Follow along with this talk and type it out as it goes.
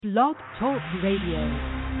Blog Talk Radio.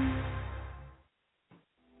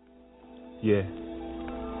 Yeah.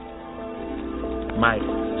 Mic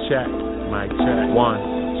check. 1, 2,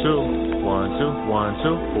 1, 2, 1,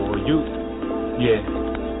 2 for you. Yeah. You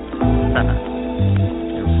know what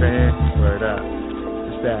I'm saying? Word up.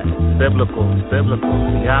 It's that biblical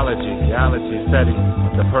theology study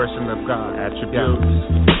of the person of God,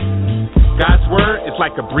 attributes. God's word is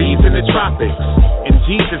like a breeze in the tropics, and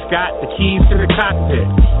Jesus got the keys to the cockpit.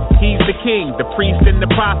 He's the king, the priest, and the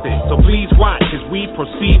prophet. So please watch as we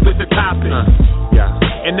proceed with the topic.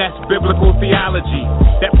 And that's biblical theology.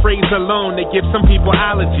 That phrase alone, they give some people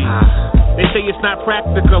allergies. They say it's not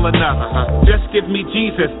practical enough. Just give me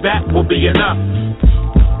Jesus, that will be enough.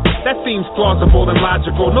 That seems plausible and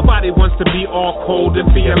logical. Nobody wants to be all cold and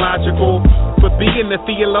theological. But being a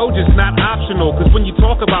theologian's not optional, because when you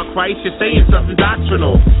talk about Christ, you're saying something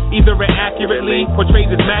doctrinal. Either it accurately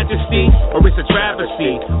portrays his majesty, or it's a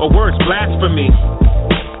travesty, or worse, blasphemy.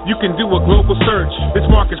 You can do a global search. This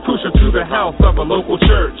mark is crucial to the health of a local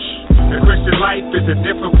church. The Christian life is a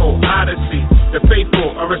difficult odyssey. The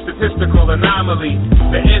faithful are a statistical anomaly.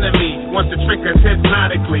 The enemy wants to trick us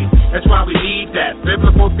hypnotically. That's why we need that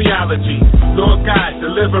biblical theology. Lord God,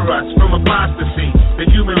 deliver us from apostasy. The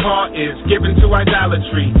human heart is given to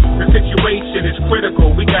idolatry. The situation is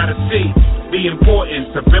critical. We gotta see the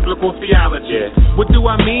importance of biblical theology. What do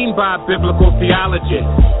I mean by biblical theology?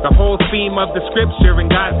 The whole theme of the scripture and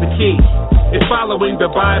God's the key. It's following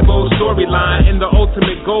the Bible storyline, and the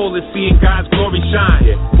ultimate goal is seeing God's glory shine.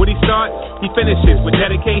 What he starts, he finishes with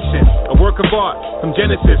dedication. A work of art from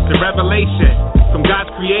Genesis to Revelation, from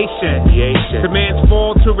God's creation to man's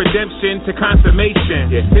fall to redemption to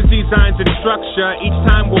consummation. His designs and structure each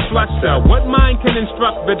time will fluster. What mind can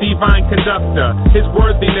instruct the divine conductor? His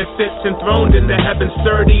worthiness sits enthroned in the heavens,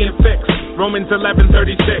 sturdy and fixed. Romans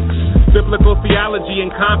 11:36. Biblical theology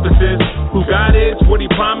encompasses who God is, what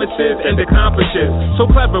he promises, and accomplishes. So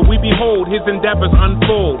clever, we behold his endeavors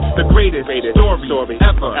unfold. The greatest story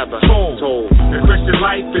ever told. The Christian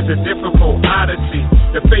life is a difficult odyssey.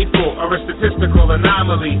 The faithful are a statistical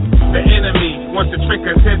anomaly. The enemy wants to trick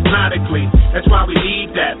us hypnotically. That's why we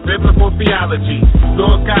need that biblical theology.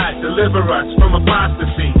 Lord God, deliver us from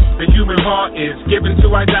apostasy. The human heart is given to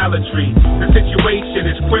idolatry. The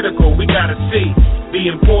situation is critical. We gotta see the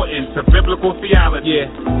importance of biblical theology.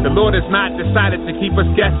 The Lord has not decided to keep us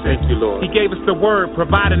guessing. Thank you, Lord. He gave us the word,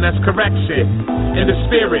 providing us correction, and the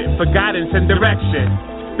spirit for guidance and direction.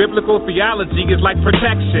 Biblical theology is like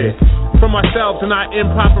protection from ourselves and our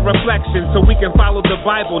improper reflections, so we can follow the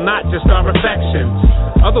Bible, not just our affections.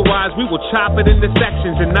 Otherwise, we will chop it into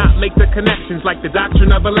sections and not make the connections like the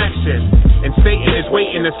doctrine of election. And Satan is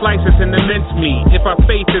waiting to slice us into mincemeat if our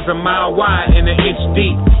faith is a mile wide and an inch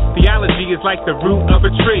deep. Theology is like the root of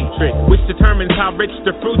a tree, which determines how rich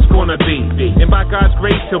the fruit's gonna be. And by God's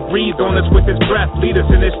grace, he'll breathe on us with his breath, lead us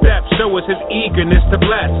in his steps, show us his eagerness to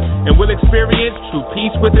bless. And we'll experience true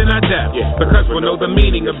peace within our depth, because we'll know the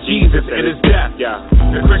meaning of Jesus and his death.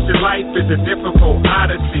 The Christian life is a difficult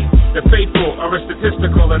odyssey. The faithful are a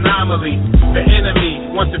statistical anomaly. The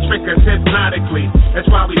enemy wants to trick us hypnotically. That's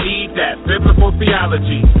why we need that biblical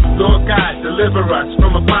theology. Lord God, deliver us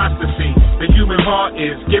from apostasy. The human heart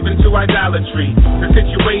is given to idolatry. The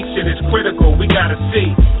situation is critical. We gotta see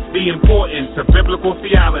the importance of biblical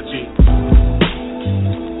theology.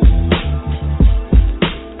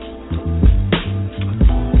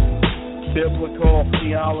 Biblical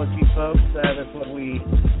theology, folks. That is what we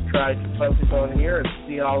try to focus on here. It's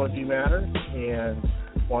Theology Matters, and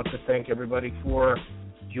want to thank everybody for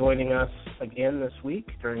joining us again this week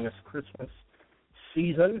during this Christmas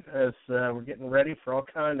season as we're getting ready for all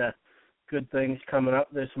kind of good things coming up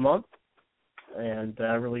this month. And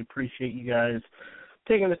I really appreciate you guys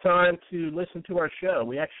taking the time to listen to our show.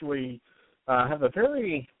 We actually have a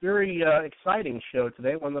very, very exciting show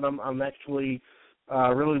today, one that I'm actually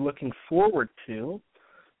really looking forward to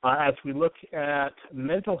as we look at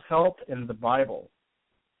mental health in the Bible.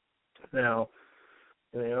 Now,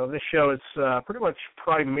 this show is pretty much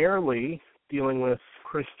primarily dealing with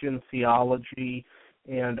Christian theology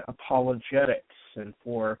and apologetics. And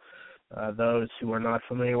for those who are not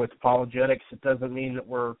familiar with apologetics, it doesn't mean that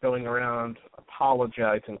we're going around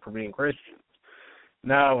apologizing for being Christians.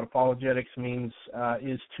 No, what apologetics means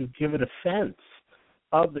is to give a defense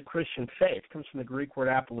of the Christian faith. It comes from the Greek word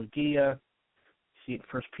apologia. You see it in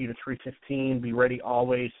 1 Peter 3:15, be ready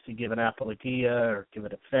always to give an apologia or give a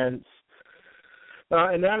defense.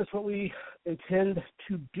 And that is what we intend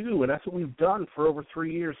to do, and that's what we've done for over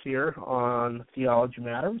 3 years here on Theology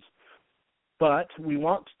Matters. But we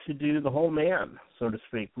want to do the whole man, so to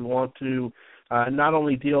speak. We want to not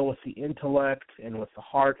only deal with the intellect and with the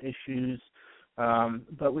heart issues,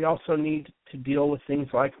 but we also need to deal with things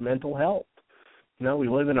like mental health. You know, we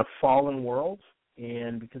live in a fallen world,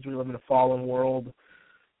 and because we live in a fallen world,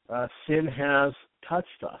 sin has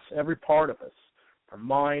touched us, every part of us, our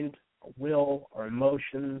mind, our will, our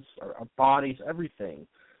emotions, our bodies, everything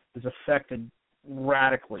is affected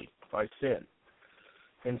radically by sin.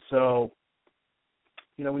 And so,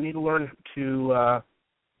 you know, we need to learn to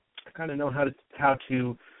kind of know how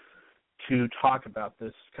to talk about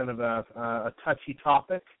this kind of a touchy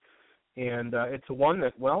topic, and it's one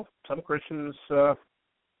that, well, some Christians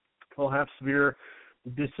will have severe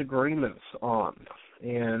disagreements on,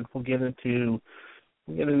 and we'll get into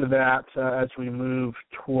that as we move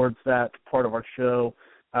towards that part of our show.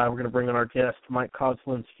 We're going to bring on our guest, Mike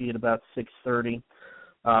Kozlinski, at about 6:30.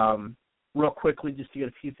 Real quickly, just to get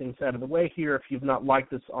a few things out of the way here, if you've not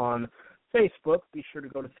liked us on Facebook, be sure to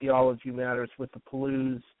go to Theology Matters with the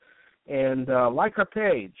Pellews and like our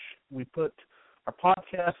page. We put our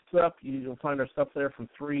podcasts up. You'll find our stuff there from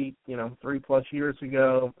 3+ years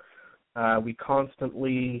ago. We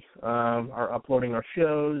constantly are uploading our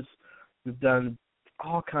shows. We've done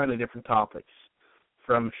all kind of different topics,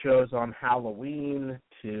 from shows on Halloween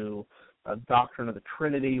to Doctrine of the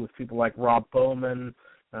Trinity with people like Rob Bowman.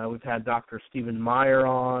 We've had Dr. Stephen Meyer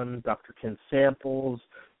on, Dr. Ken Samples,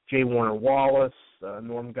 J. Warner Wallace,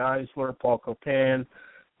 Norm Geisler, Paul Copan.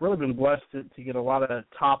 Really been blessed to get a lot of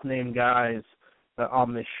top-name guys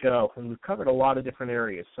on this show, and we've covered a lot of different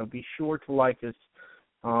areas. So be sure to like us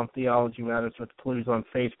on Theology Matters with the Pellews on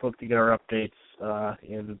Facebook to get our updates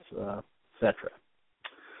and et cetera.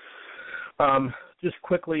 Just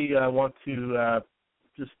quickly, I want to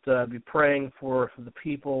be praying for the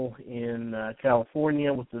people in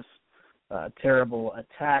California with this terrible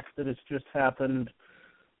attack that has just happened.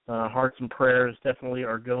 Hearts and prayers definitely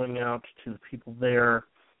are going out to the people there.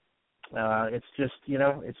 It's just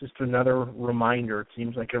another reminder. It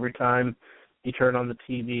seems like every time you turn on the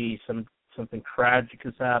TV, something tragic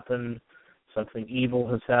has happened, something evil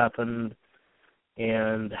has happened,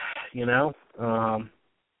 and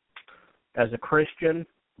as a Christian,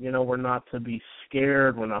 we're not to be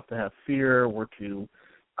scared, we're not to have fear, we're to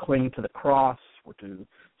cling to the cross, we're to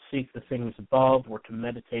seek the things above, we're to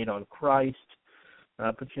meditate on Christ. But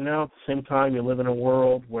at the same time, you live in a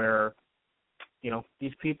world where,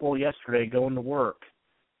 these people yesterday going to work,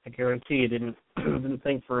 I guarantee you didn't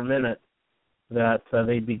think for a minute that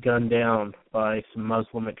they'd be gunned down by some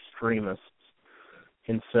Muslim extremists.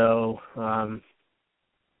 And so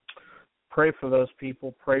pray for those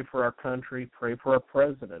people, pray for our country, pray for our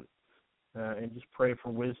president, and just pray for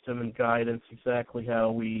wisdom and guidance exactly how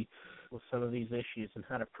we, with some of these issues, and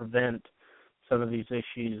how to prevent some of these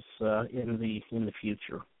issues in the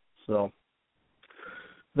future. So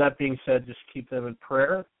that being said, just keep them in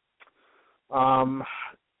prayer.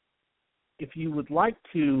 If you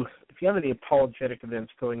have any apologetic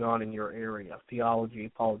events going on in your area, theology,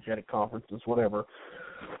 apologetic conferences, whatever,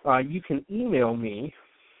 you can email me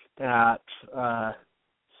at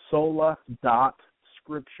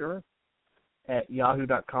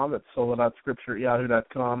sola.scripture@yahoo.com. That's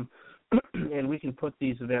sola.scripture@yahoo.com. And we can put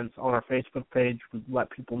these events on our Facebook page. We let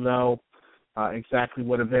people know exactly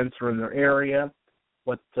what events are in their area,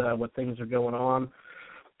 what things are going on.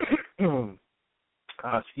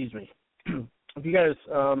 Excuse me. If you guys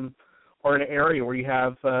are in an area where you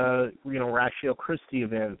have Ratio Christi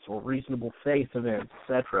events or Reasonable Faith events,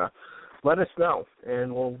 etc., let us know,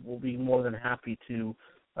 and we'll be more than happy to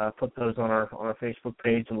put those on our Facebook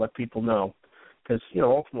page and let people know, because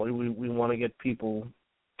ultimately we want to get people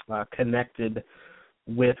connected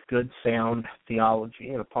with good, sound theology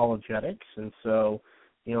and apologetics, and so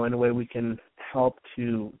any way we can help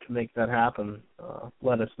to make that happen,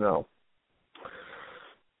 let us know.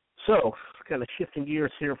 So, kind of shifting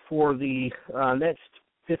gears here for the next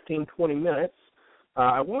 15-20 minutes,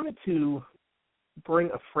 I wanted to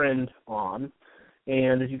bring a friend on,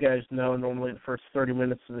 and as you guys know, normally the first 30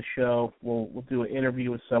 minutes of the show, we'll do an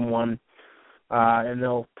interview with someone, and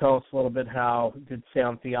they'll tell us a little bit how good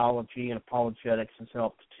sound theology and apologetics has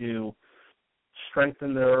helped to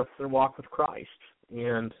strengthen their walk with Christ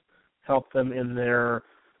and help them in their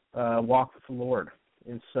walk with the Lord.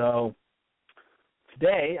 And so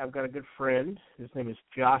today I've got a good friend. His name is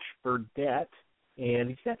Josh Burdett, and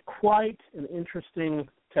he's got quite an interesting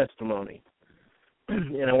testimony.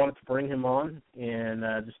 And I wanted to bring him on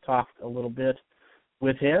and just talk a little bit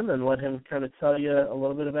with him and let him kind of tell you a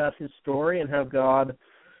little bit about his story and how God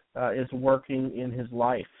is working in his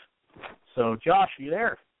life. So, Josh, are you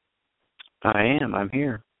there? I am. I'm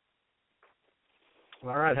here.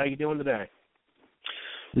 All right. How you doing today?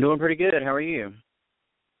 Doing pretty good. How are you?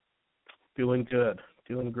 Doing good.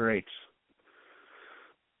 Doing great.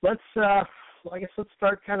 Let's start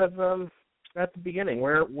kind of at the beginning.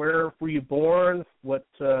 Where were you born? What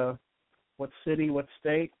city? What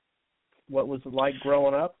state? What was it like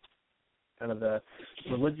growing up? Kind of the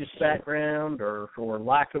religious background or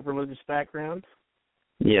lack of religious background?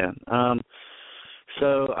 Yeah.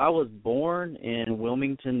 So I was born in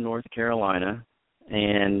Wilmington, North Carolina,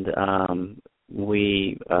 and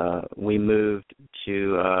we moved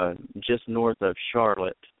to just north of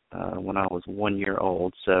Charlotte when I was 1 year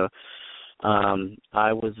old. So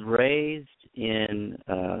I was raised in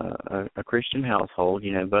a Christian household.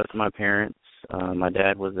 You know, both of my parents. My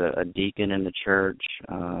dad was a deacon in the church.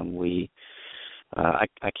 I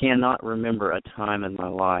cannot remember a time in my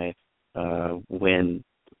life when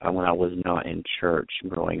I was not in church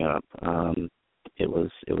growing up. It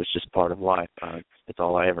was just part of life. It's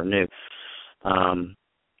all I ever knew.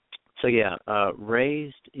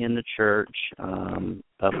 Raised in the church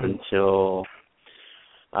up until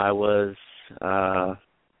I was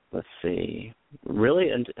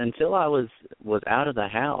until I was out of the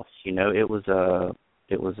house. You know, it was a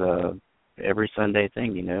every Sunday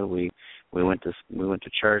thing. You know, we went to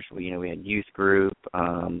church. We had youth group.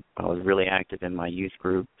 I was really active in my youth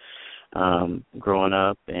group growing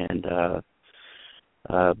up, and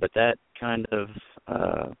but that kind of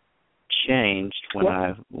changed when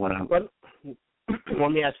I.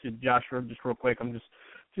 Let me ask you, Joshua, just real quick. I'm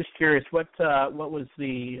just curious. What was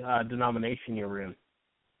the denomination you were in?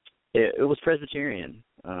 It was Presbyterian.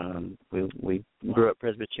 We grew up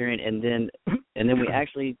Presbyterian, and then we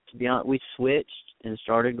actually, to be honest, we switched and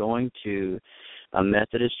started going to a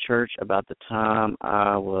Methodist church about the time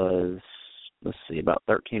I was, about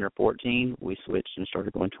 13 or 14. We switched and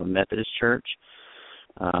started going to a Methodist church,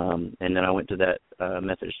 and then I went to that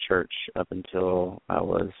Methodist church up until I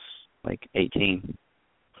was like 18.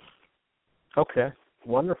 Okay,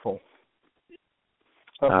 wonderful.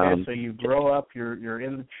 Okay, so you grow up, you're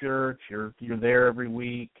in the church, you're there every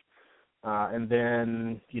week, and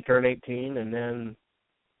then you turn 18, and then.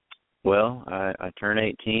 Well, I turned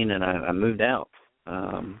 18 and I moved out.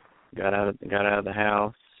 Got out of the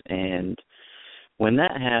house, and when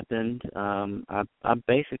that happened, I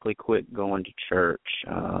basically quit going to church.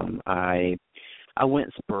 I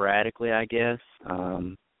went sporadically, I guess,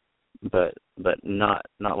 but not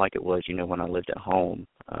like it was, when I lived at home.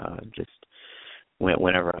 Just went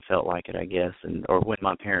whenever I felt like it, I guess, or when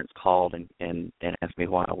my parents called and asked me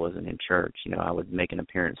why I wasn't in church. I would make an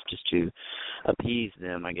appearance just to appease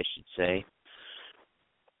them, I guess you'd say.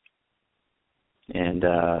 And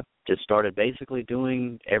just started basically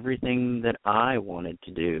doing everything that I wanted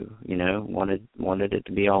to do, wanted it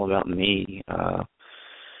to be all about me.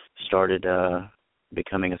 Started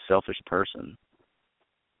becoming a selfish person,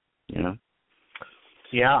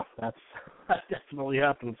 Yeah, that definitely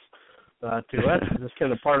happens to us. It's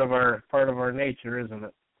kind of part of our nature, isn't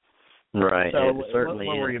it? Right. So it certainly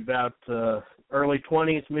what were you, about early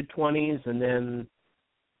 20s, mid 20s, and then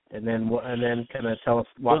kind of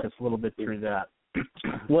walk us a little bit through that.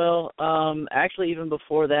 Well, actually, even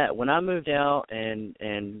before that, when I moved out and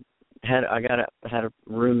had a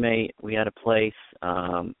roommate, we had a place.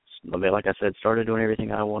 Like I said, started doing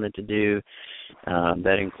everything I wanted to do.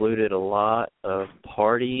 That included a lot of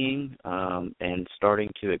partying and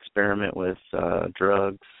starting to experiment with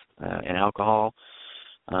drugs and alcohol.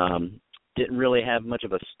 Didn't really have much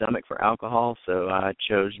of a stomach for alcohol, so I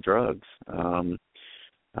chose drugs.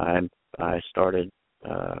 I started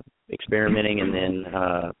experimenting, and then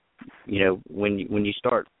when you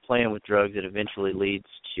start playing with drugs, it eventually leads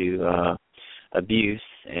to abuse,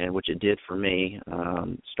 and which it did for me.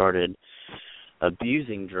 Started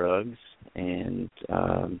abusing drugs, and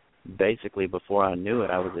basically before I knew it,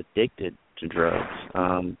 I was addicted to drugs,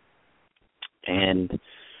 and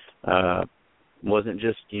wasn't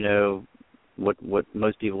just what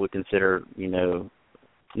most people would consider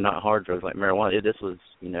not hard drugs like marijuana. This was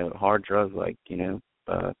hard drugs, like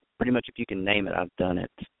pretty much if you can name it, I've done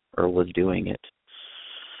it or was doing it.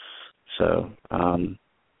 So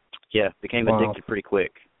became addicted pretty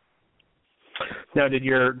quick. Now, did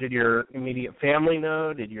your immediate family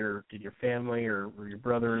know? Did your family or your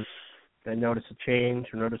brothers notice a change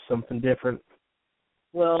or notice something different?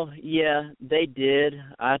 Well, yeah, they did.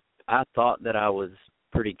 I thought that I was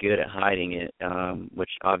pretty good at hiding it,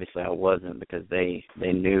 which obviously I wasn't, because they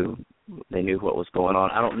knew what was going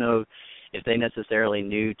on. I don't know if they necessarily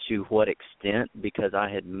knew to what extent, because I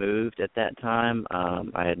had moved at that time.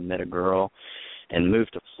 I had met a girl and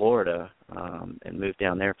moved to Florida and moved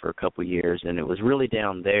down there for a couple of years, and it was really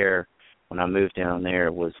down there when I moved down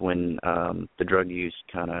there was when the drug use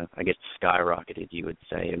kind of, I guess, skyrocketed, you would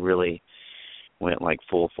say. It really went like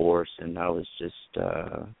full force, and I was just,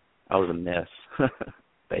 I was a mess,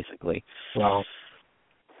 basically. Wow.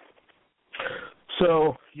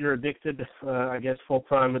 So you're addicted, I guess, full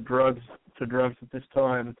time to drugs at this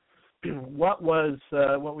time. What was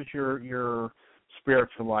your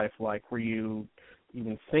spiritual life like? Were you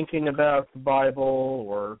even thinking about the Bible,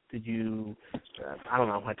 or did you, I don't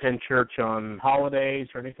know, attend church on holidays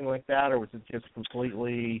or anything like that, or was it just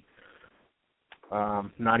completely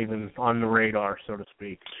not even on the radar, so to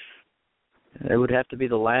speak? It would have to be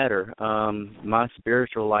the latter. My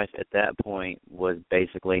spiritual life at that point was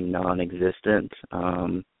basically non-existent.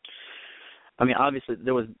 I mean, obviously,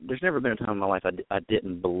 there's never been a time in my life I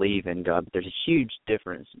didn't believe in God, but there's a huge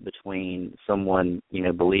difference between someone,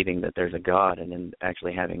 believing that there's a God and then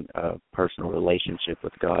actually having a personal relationship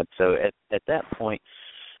with God. So at that point,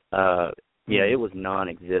 it was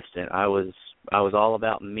non-existent. I was all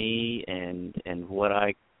about me and what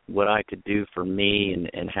I could do for me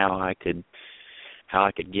and how I could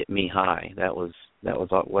get me high. That was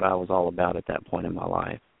what I was all about at that point in my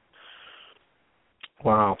life.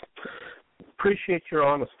 Wow. Appreciate your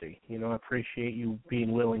honesty. I appreciate you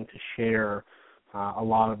being willing to share a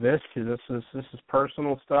lot of this, because this is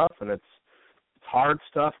personal stuff and it's hard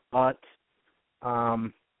stuff. But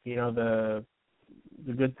the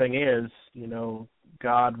good thing is,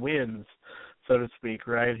 God wins, so to speak,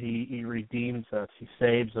 right? He redeems us. He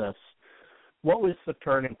saves us. What was the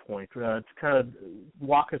turning point? To kind of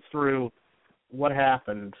walk us through what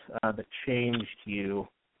happened that changed you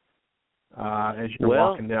as you're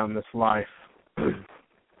walking down this life.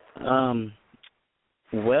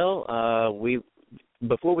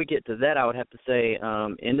 Before we get to that, I would have to say,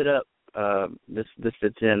 ended up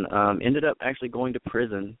actually going to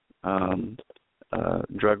prison,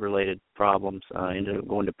 drug-related problems. Ended up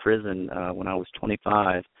going to prison when I was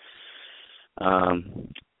 25.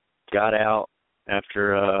 Got out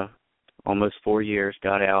after almost 4 years,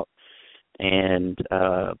 got out, and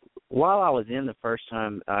while I was in the first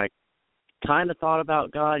time, I kind of thought about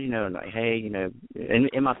God, like, hey,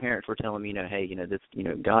 and my parents were telling me, hey, this,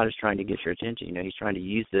 God is trying to get your attention. He's trying to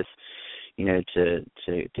use this, to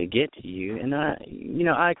get to you. And I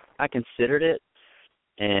considered it,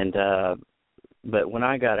 and but when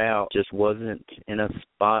I got out, just wasn't in a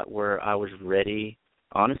spot where I was ready.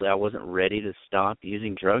 Honestly, I wasn't ready to stop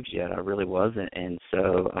using drugs yet. I really wasn't, and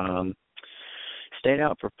so stayed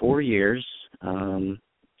out for 4 years.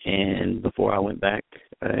 And before I went back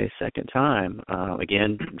a second time,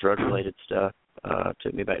 again, drug-related stuff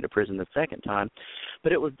took me back to prison the second time.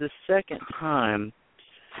 But it was the second time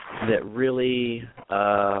that really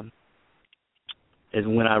is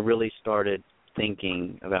when I really started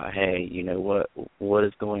thinking about, hey, what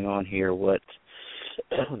is going on here? What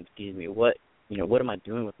am I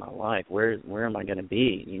doing with my life? Where am I going to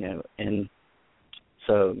be? And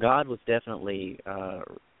so God was definitely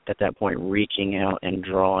at that point reaching out and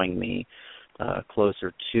drawing me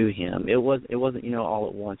closer to Him. It wasn't all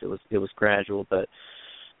at once. It was gradual, but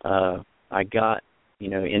I got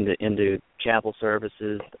into chapel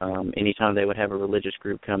services. Anytime they would have a religious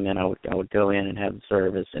group come in, I would go in and have the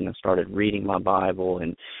service, and I started reading my Bible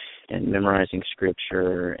and memorizing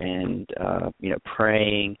Scripture and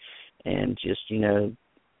praying and just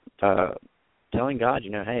telling God,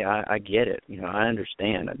 hey, I get it. I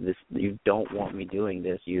understand this. You don't want me doing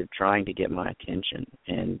this. You're trying to get my attention,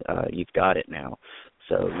 and you've got it now.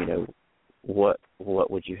 So, what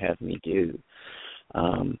would you have me do?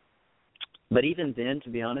 But even then, to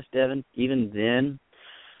be honest, Devin, even then,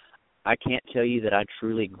 I can't tell you that I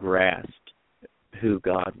truly grasped who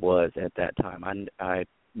God was at that time. I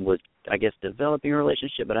was, I guess, developing a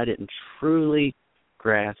relationship, but I didn't truly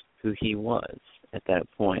grasp who He was at that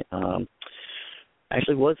point.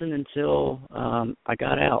 Actually wasn't until I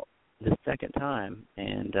got out the second time,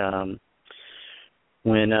 and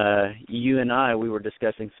when you and we were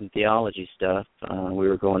discussing some theology stuff, we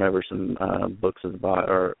were going over some books of the Bible,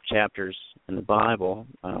 or chapters in the Bible,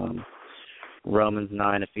 Romans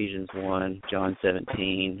 9, Ephesians 1, John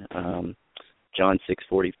 17, John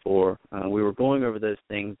 6:44. We were going over those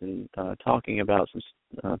things and talking about some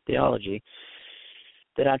theology,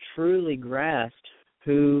 that I truly grasped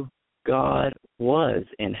who God was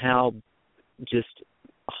and how just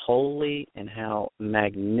holy and how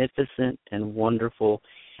magnificent and wonderful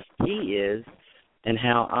He is, and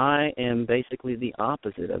how I am basically the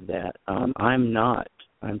opposite of that.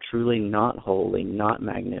 I'm truly not holy, not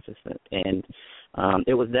magnificent. And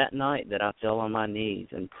it was that night that I fell on my knees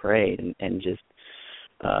and prayed and just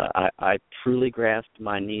I truly grasped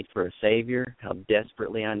my need for a Savior, how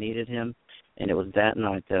desperately I needed Him. and it was that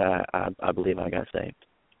night that I believe I got saved.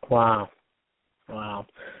 Wow.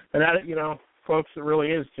 And that, folks, it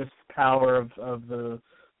really is just the power of the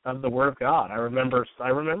Word of God. I remember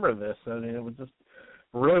this. I mean, it was just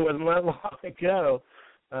really wasn't that long ago,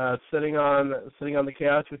 sitting on the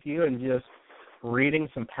couch with you and just reading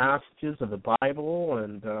some passages of the Bible,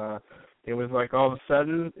 and it was like all of a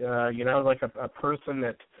sudden, like a person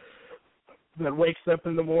that wakes up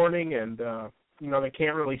in the morning and they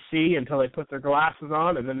can't really see until they put their glasses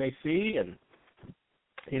on, and then they see, and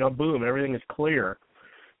boom, everything is clear.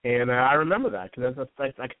 And I remember that because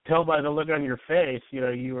I could tell by the look on your face,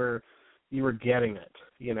 you were getting it,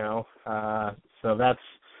 So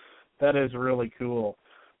that is really cool.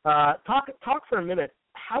 Talk for a minute.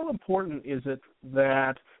 How important is it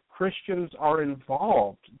that Christians are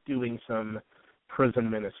involved doing some prison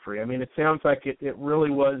ministry? I mean, it sounds like it really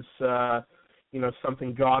was,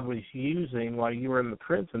 something God was using while you were in the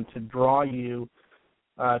prison to draw you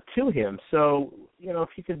to Him. So, if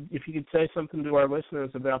you could say something to our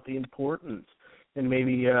listeners about the importance and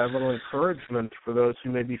maybe a little encouragement for those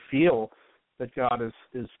who maybe feel that God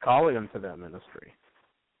is calling them to that ministry.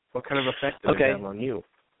 What kind of effect did it have on you?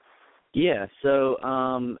 Yeah, so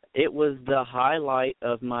it was the highlight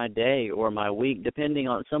of my day or my week, depending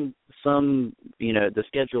on some the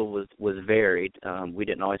schedule was varied. We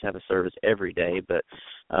didn't always have a service every day, but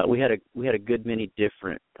we had a good many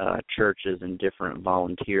different churches and different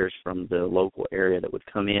volunteers from the local area that would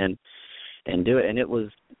come in and do it. And it was,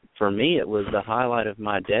 for me, it was the highlight of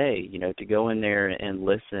my day, to go in there and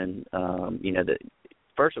listen, that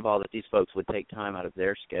first of all, that these folks would take time out of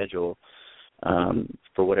their schedule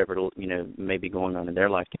for whatever, may be going on in their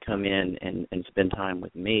life to come in and spend time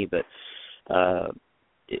with me. But,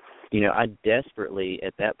 I desperately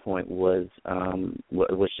at that point was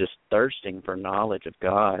just thirsting for knowledge of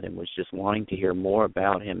God and was just wanting to hear more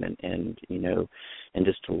about Him and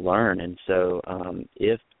just to learn. And so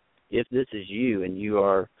if this is you and you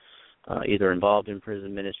are either involved in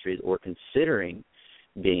prison ministries or considering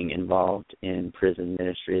being involved in prison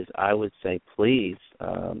ministries, I would say please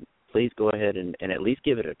go ahead and at least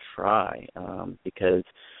give it a try, because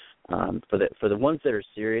for the ones that are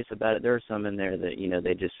serious about it, there are some in there that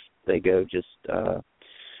they go just for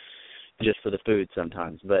the food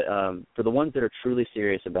sometimes. But for the ones that are truly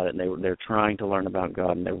serious about it and they're trying to learn about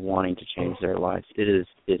God and they're wanting to change their lives, it is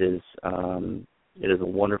a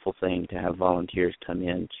wonderful thing to have volunteers come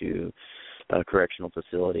into a correctional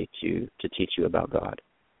facility to teach you about God.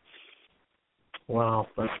 Wow,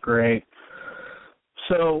 that's great.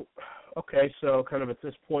 So kind of at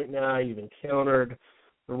this point now, you've encountered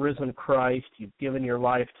the risen Christ, you've given your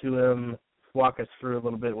life to Him. Walk us through a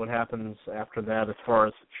little bit what happens after that as far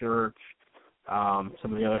as the church,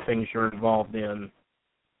 some of the other things you're involved in.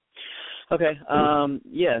 Okay,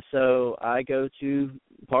 so I go to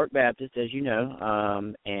Park Baptist, as you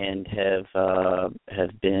know, and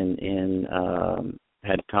have been in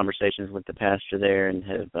had conversations with the pastor there, and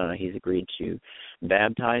he's agreed to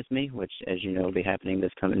baptize me, which, as you know, will be happening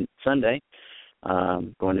this coming Sunday.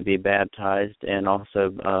 Going to be baptized and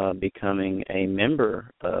also becoming a member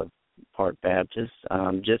of Park Baptist.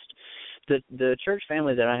 Just the church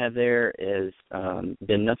family that I have there has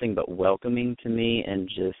been nothing but welcoming to me, and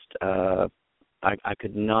just I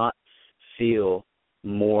could not feel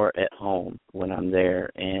more at home when I'm there,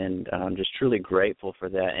 and I'm just truly grateful for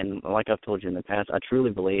that. And like I've told you in the past, I truly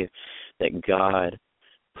believe that God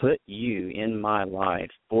put you in my life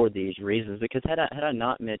for these reasons, because had I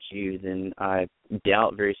not met you, then I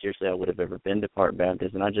doubt very seriously I would have ever been to Park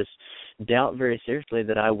Baptist, and I just doubt very seriously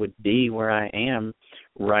that I would be where I am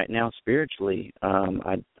right now spiritually.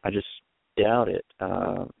 I just doubt it,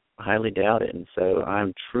 highly doubt it, and so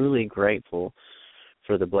I'm truly grateful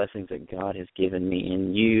for the blessings that God has given me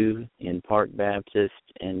in you, in Park Baptist,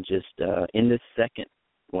 and just in this second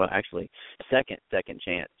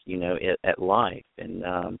chance, at life.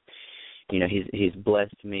 And He's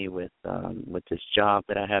blessed me with this job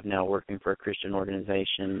that I have now, working for a Christian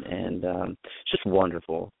organization, and it's just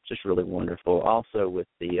wonderful, just really wonderful. Also with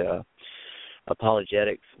the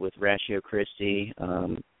Apologetics with Ratio Christi,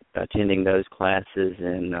 attending those classes,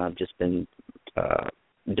 and I've just been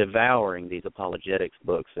devouring these apologetics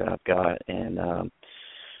books that I've got, and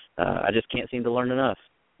I just can't seem to learn enough,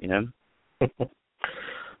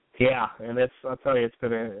 Yeah, and I'll tell you, it's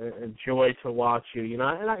been a joy to watch you. And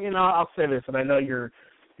I'll say this, and I know you're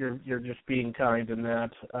just being kind in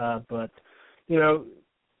that, but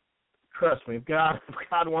trust me, if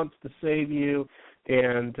God wants to save you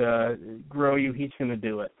and grow you, He's going to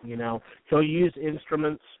do it. He'll use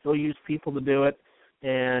instruments, He'll use people to do it,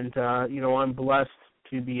 and I'm blessed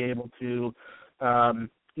to be able to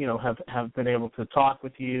have been able to talk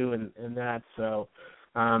with you and that. So,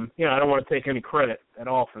 I don't want to take any credit at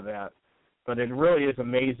all for that, but it really is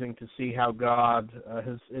amazing to see how God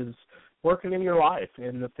is working in your life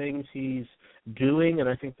and the things He's doing, and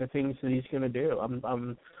I think the things that He's going to do.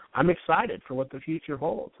 I'm excited for what the future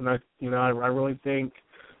holds, and I really think,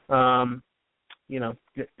 God's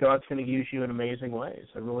going to use you in amazing ways.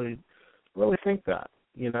 I really think that.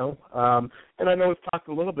 And I know we've talked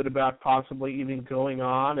a little bit about possibly even going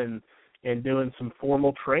on and doing some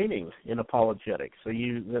formal training in apologetics. So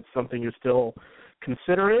that's something you're still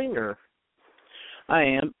considering, or? I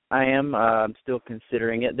am. I'm still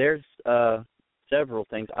considering it. There's several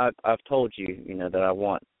things. I've told you, that I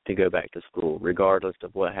want to go back to school, regardless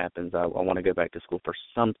of what happens. I want to go back to school for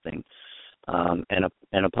something.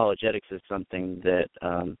 And apologetics is something that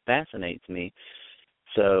fascinates me.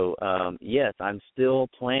 So, yes, I'm still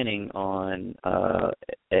planning on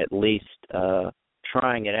at least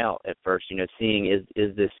trying it out at first, seeing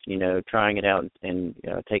is this, trying it out and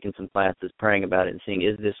taking some classes, praying about it and seeing,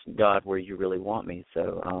 is this God where you really want me?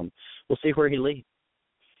 So we'll see where He leads.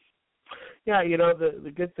 Yeah,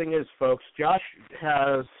 the good thing is, folks, Josh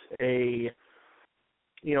has a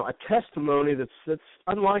testimony that's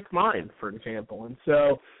unlike mine, for example. And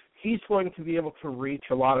so he's going to be able to reach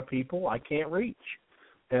a lot of people I can't reach.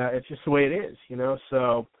 It's just the way it is,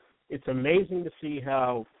 So it's amazing to see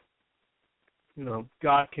how,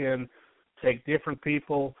 God can take different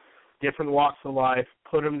people, different walks of life,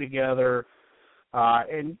 put them together,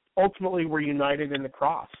 and ultimately we're united in the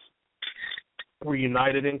cross. We're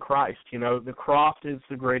united in Christ. The cross is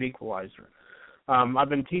the great equalizer. I've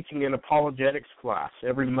been teaching an apologetics class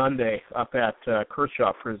every Monday up at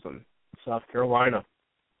Kershaw Prison, South Carolina.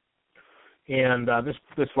 And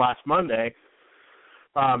this last Monday,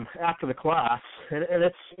 after the class, and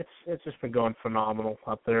it's just been going phenomenal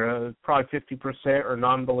up there. Probably 50% are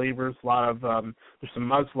non-believers. A lot of there's some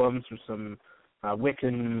Muslims, there's some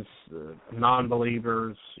Wiccans,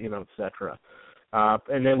 non-believers, etc.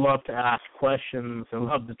 And they love to ask questions. They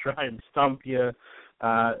love to try and stump you.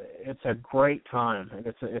 It's a great time, and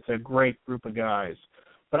it's a great group of guys.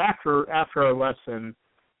 But after our lesson,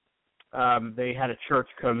 they had a church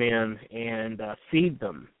come in and feed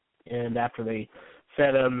them. And after they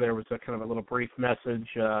fed them, there was a kind of a little brief message.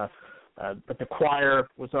 But the choir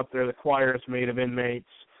was up there. The choir is made of inmates,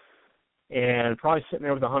 and probably sitting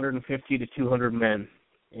there with 150 to 200 men,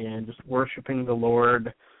 and just worshiping the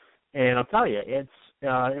Lord. And I'll tell you,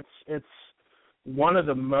 it's one of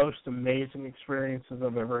the most amazing experiences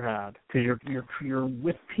I've ever had, because you're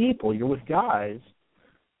with people, you're with guys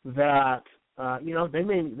that they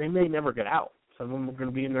may never get out. Some of them are going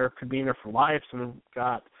to be in there, could be in there for life. Some of them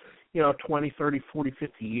got 20, 30, 40,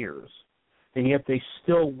 50 years, and yet they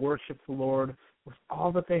still worship the Lord with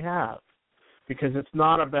all that they have, because it's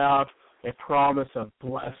not about a promise of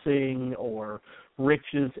blessing or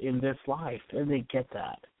riches in this life, and they get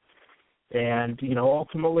that. And,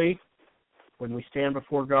 ultimately, when we stand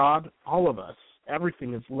before God, all of us,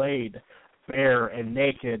 everything is laid bare and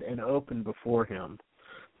naked and open before Him.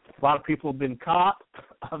 A lot of people have been caught,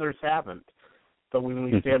 others haven't. But when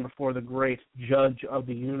we stand before the great judge of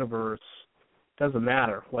the universe, it doesn't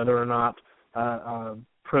matter whether or not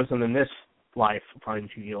prison in this life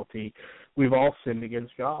finds you guilty. We've all sinned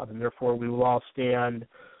against God, and therefore we will all stand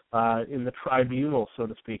in the tribunal, so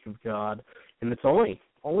to speak, of God. And it's only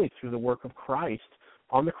through the work of Christ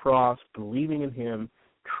on the cross, believing in Him,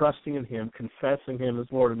 trusting in Him, confessing Him as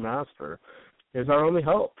Lord and Master, is our only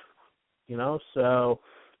hope. So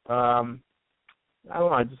I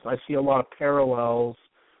don't know, I see a lot of parallels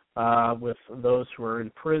with those who are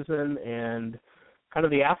in prison and kind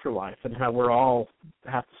of the afterlife, and how we're all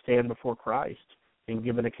have to stand before Christ and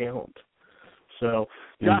give an account. So,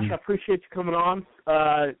 Josh, I appreciate you coming on.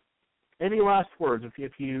 Any last words?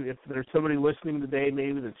 If there's somebody listening today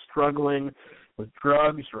maybe that's struggling with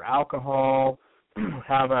drugs or alcohol,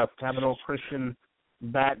 have an old Christian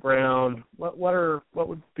background, what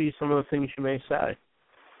would be some of the things you may say?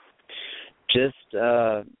 Just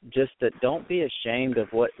that don't be ashamed of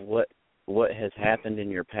what has happened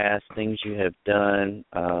in your past, things you have done,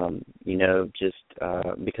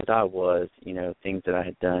 because I was, things that I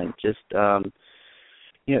had done. Just,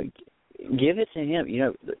 give it to Him.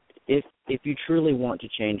 If you truly want to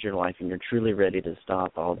change your life and you're truly ready to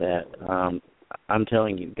stop all that, I'm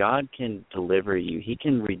telling you, God can deliver you. He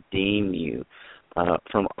can redeem you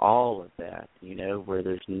from all of that, where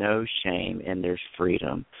there's no shame and there's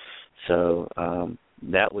freedom. So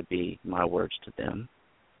that would be my words to them.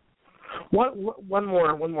 One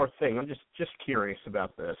more thing. I'm just curious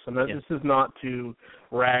about this, and this is not to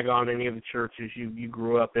rag on any of the churches you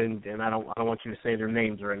grew up in, and I don't want you to say their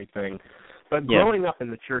names or anything. But growing up in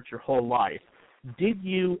the church your whole life, did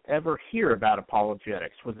you ever hear about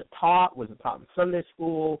apologetics? Was it taught? Was it taught in Sunday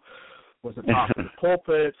school? Was it taught in the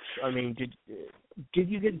pulpit? I mean, did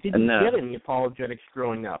you get any apologetics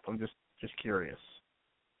growing up? I'm just curious.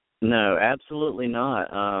 No, absolutely not.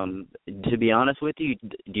 To be honest with you,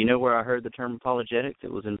 do you know where I heard the term apologetics?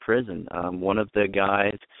 It was in prison. One of the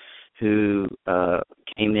guys who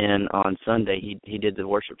came in on Sunday, he did the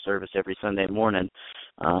worship service every Sunday morning.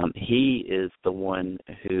 He is the one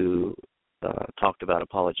who talked about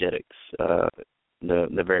apologetics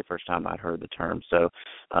the very first time I'd heard the term. So,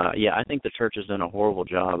 I think the church has done a horrible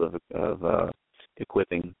job of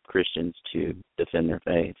equipping Christians to defend their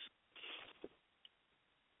faith.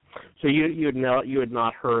 So you had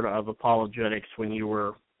not heard of apologetics when you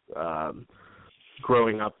were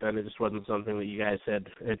growing up. Then it just wasn't something that you guys had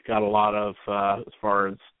got a lot of as far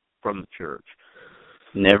as from the church.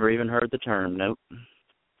 Never even heard the term. Nope.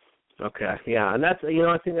 Okay, yeah, and that's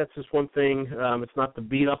I think that's just one thing. It's not to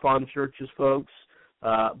beat up on churches, folks,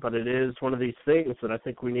 but it is one of these things that I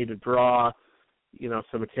think we need to draw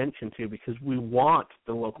some attention to, because we want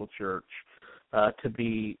the local church to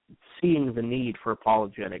be seeing the need for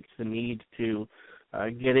apologetics, the need to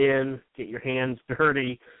get your hands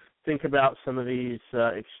dirty, think about some of these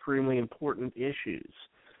extremely important issues,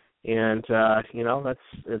 and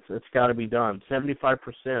it's got to be done.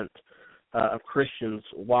 75% of Christians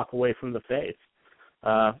walk away from the faith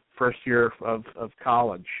first year of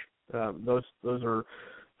college. Those are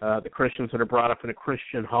the Christians that are brought up in a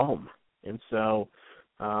Christian home, and so.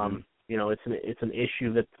 It's an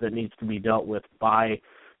issue that needs to be dealt with by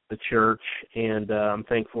the church, and I'm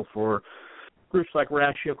thankful for groups like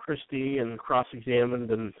Ratio Christi and Cross Examined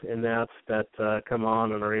and that come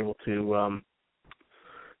on and are able to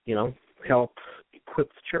help equip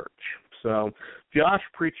the church. So, Josh,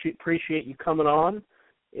 appreciate you coming on,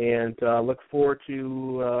 and look forward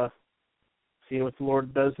to seeing what the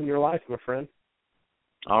Lord does in your life, my friend.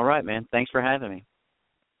 All right, man. Thanks for having me.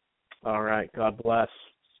 All right. God bless.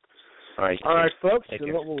 All right, folks,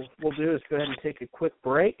 and what we'll do is go ahead and take a quick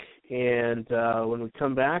break, and when we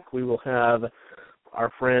come back, we will have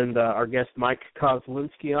our friend, our guest Mike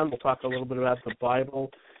Kozlinski on. We'll talk a little bit about the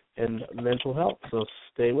Bible and mental health, so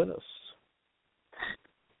stay with us.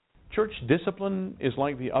 Church discipline is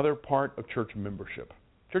like the other part of church membership.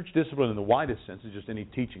 Church discipline in the widest sense is just any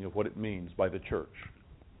teaching of what it means by the church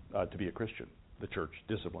to be a Christian. The church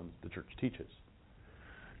disciplines, the church teaches.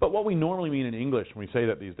 But what we normally mean in English when we say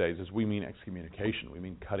that these days is we mean excommunication. We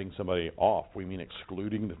mean cutting somebody off. We mean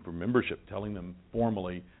excluding them from membership, telling them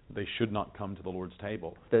formally that they should not come to the Lord's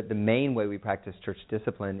table. The main way we practice church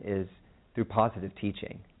discipline is through positive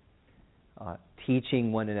teaching.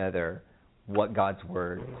 Teaching one another what God's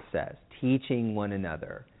Word says. Teaching one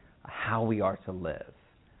another how we are to live.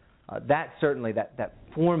 That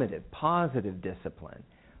formative, positive discipline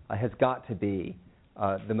has got to be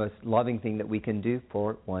the most loving thing that we can do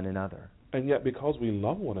for one another. And yet, because we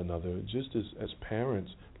love one another, just as parents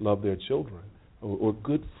love their children, or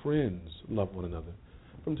good friends love one another,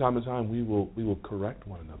 from time to time we will correct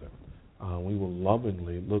one another. We will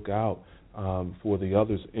lovingly look out for the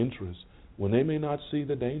other's interests when they may not see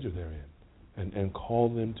the danger therein, and call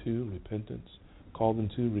them to repentance, call them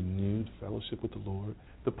to renewed fellowship with the Lord.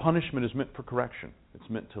 The punishment is meant for correction. It's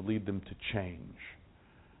meant to lead them to change.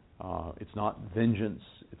 It's not vengeance.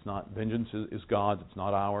 Vengeance is God's. It's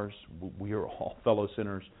not ours. We are all fellow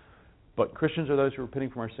sinners. But Christians are those who are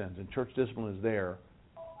repenting from our sins, and church discipline is there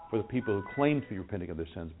for the people who claim to be repenting of their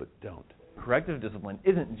sins but don't. Corrective discipline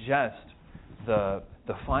isn't just the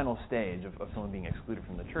final stage of someone being excluded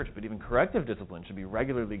from the church, but even corrective discipline should be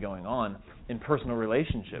regularly going on in personal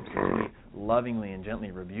relationships as we lovingly and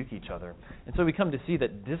gently rebuke each other. And so we come to see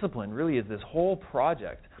that discipline really is this whole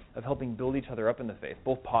project of helping build each other up in the faith,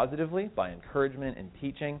 both positively by encouragement and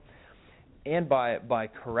teaching, and by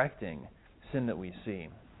correcting sin that we see.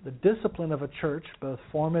 The discipline of a church, both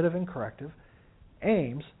formative and corrective,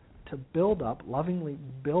 aims to lovingly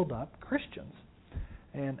build up Christians.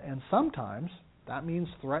 And sometimes that means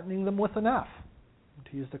threatening them with an F,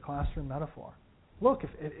 to use the classroom metaphor. Look,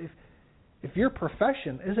 if your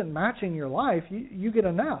profession isn't matching your life, you get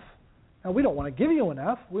an F. Now, we don't want to give you an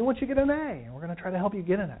F. We want you to get an A, and we're going to try to help you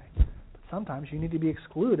get an A. But sometimes you need to be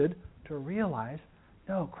excluded to realize,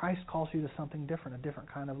 no, Christ calls you to something different, a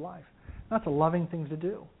different kind of life. That's a loving thing to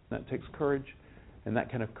do. That takes courage, and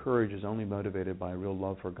that kind of courage is only motivated by a real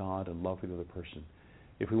love for God and love for the other person.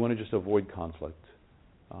 If we want to just avoid conflict,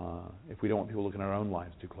 if we don't want people looking at our own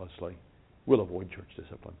lives too closely, we'll avoid church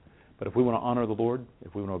discipline. But if we want to honor the Lord,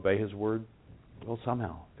 if we want to obey His word, we'll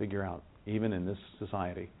somehow figure out, even in this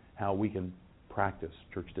society, how we can practice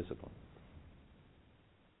church discipline.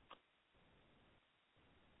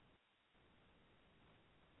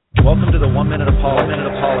 Welcome to the 1 Minute Apologist.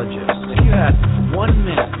 If you had 1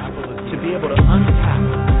 minute to be able to unpack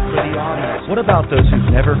for the audience, what about those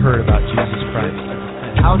who've never heard about Jesus Christ?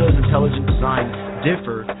 How does intelligent design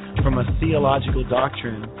differ from a theological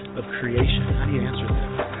doctrine of creation? How do you answer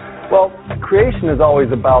that? Well, creation is always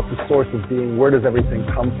about the source of being. Where does everything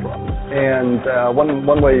come from? And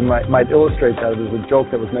one way you might illustrate that is a joke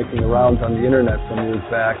that was making the rounds on the internet some years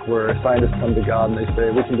back, where scientists come to God and they say,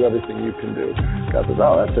 "We can do everything you can do." God says,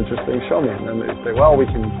 "Oh, that's interesting. Show me." And then they say, "Well, we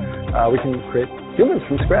can create humans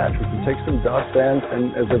from scratch. We can take some dust."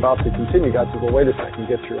 And as they're about to continue, God says, "Well, wait a second.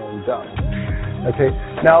 Get your own dust." Okay.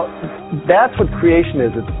 Now, that's what creation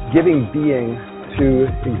is. It's giving being to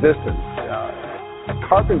existence.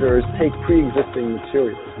 Carpenters take pre-existing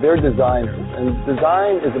materials. They're designers. And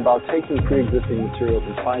design is about taking pre-existing materials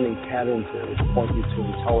and finding patterns there which point you to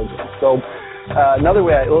intelligence. So another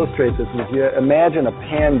way I illustrate this is you imagine a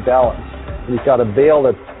pan balance. And you've got a bale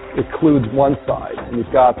that occludes one side. And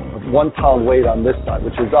you've got 1 pound weight on this side,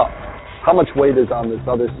 which is up. How much weight is on this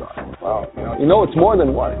other side? Well, you know it's more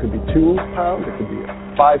than one. It could be 2 pounds. It could be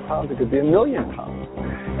 5 pounds. It could be 1,000,000 pounds.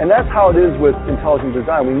 And that's how it is with intelligent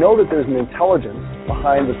design. We know that there's an intelligence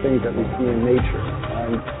behind the things that we see in nature,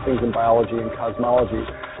 and things in biology and cosmology.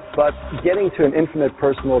 But getting to an infinite,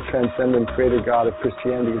 personal, transcendent creator God of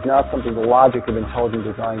Christianity is not something the logic of intelligent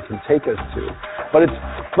design can take us to. But it's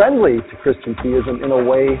friendly to Christian theism in a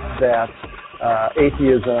way that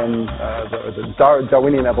atheism, the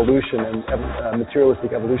Darwinian evolution, and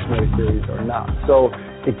materialistic evolutionary theories are not. So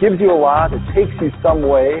it gives you a lot. It takes you some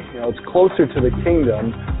way. It's closer to the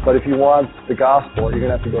kingdom. But if you want the gospel, you're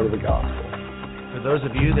going to have to go to the gospel. For those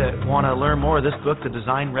of you that want to learn more, this book, The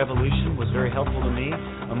Design Revolution, was very helpful to me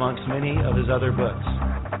amongst many of his other books.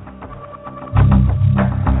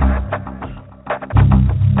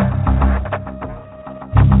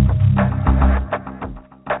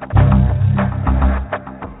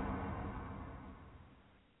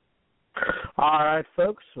 All right,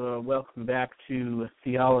 folks, welcome back to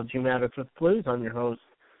Theology Matters with Pellews. I'm your host,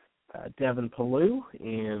 Devin Pellew,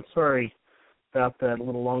 and sorry about that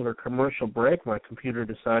little longer commercial break. My computer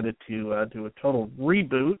decided to do a total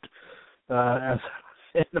reboot as I was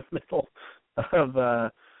in the middle of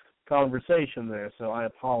a conversation there, so I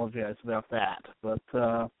apologize about that. But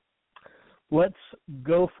let's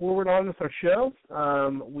go forward on with our show.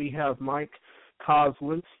 We have Mike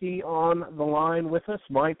Kozlinski on the line with us.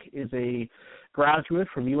 Mike is a graduate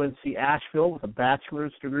from UNC Asheville with a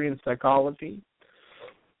Bachelor's Degree in Psychology.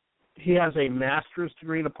 He has a Master's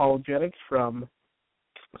Degree in Apologetics from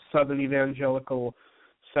Southern Evangelical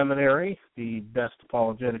Seminary, the best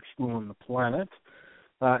apologetic school on the planet,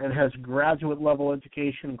 and has graduate-level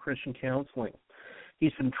education in Christian counseling.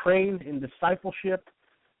 He's been trained in discipleship,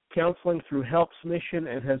 counseling through HELP's mission,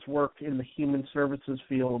 and has worked in the human services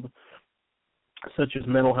field, such as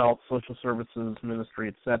mental health, social services, ministry,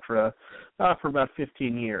 etc., for about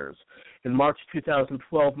 15 years. In March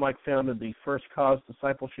 2012, Mike founded the First Cause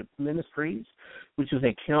Discipleship Ministries, which is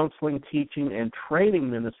a counseling, teaching, and training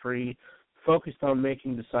ministry focused on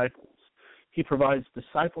making disciples. He provides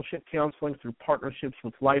discipleship counseling through partnerships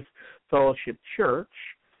with Life Fellowship Church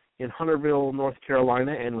in Huntersville, North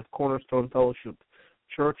Carolina, and with Cornerstone Fellowship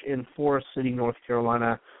Church in Forest City, North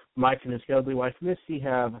Carolina. Mike and his godly wife, Misty,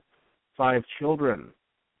 have 5 children.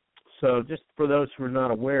 So just for those who are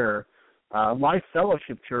not aware, Life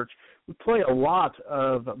Fellowship Church, we play a lot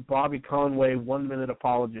of Bobby Conway 1 Minute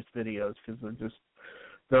Apologist videos because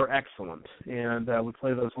they're excellent. And we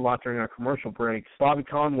play those a lot during our commercial breaks. Bobby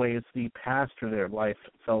Conway is the pastor there at Life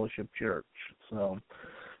Fellowship Church. So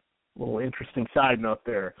a little interesting side note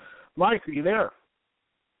there. Mike, are you there?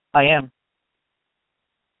 I am.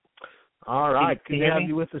 All right. Good to have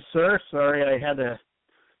you with us, sir. Sorry I had to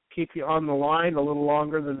keep you on the line a little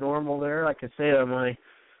longer than normal there. Like I say, my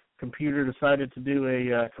computer decided to do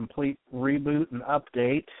a complete reboot and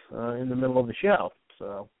update in the middle of the show.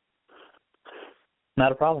 So,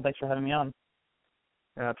 not a problem. Thanks for having me on.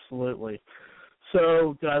 Absolutely.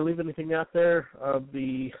 So, did I leave anything out there of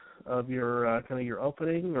your kind of your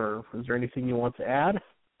opening, or is there anything you want to add?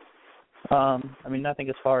 I mean, nothing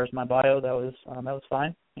as far as my bio. That was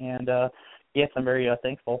fine. And yes, I'm very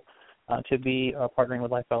thankful to be partnering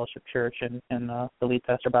with Life Fellowship Church and the lead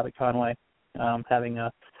pastor, Bobby Conway. Having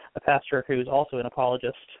a pastor who's also an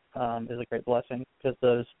apologist is a great blessing, because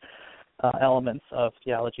those elements of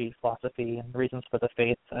theology, philosophy, and reasons for the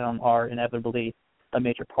faith are inevitably a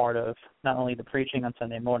major part of not only the preaching on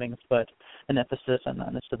Sunday mornings, but an emphasis on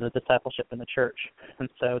the discipleship in the church. And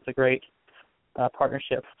so it's a great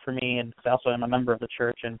partnership for me, and also I'm a member of the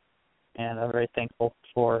church, and I'm very thankful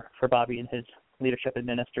for Bobby and his leadership in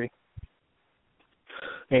ministry.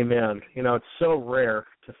 Amen. You know, it's so rare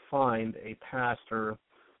to find a pastor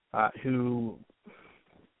who,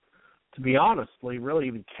 to be honestly, really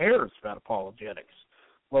even cares about apologetics,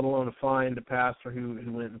 let alone to find a pastor who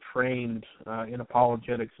went and trained in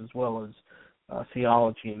apologetics as well as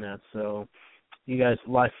theology and that. So you guys at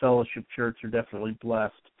Life Fellowship Church are definitely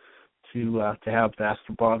blessed to have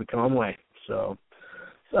Pastor Bobby Conway. So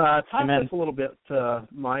talk to us a little bit,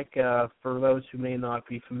 Mike, for those who may not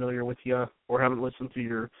be familiar with you or haven't listened to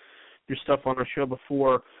your stuff on our show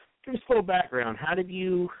before. Give us a little background. How did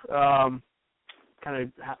you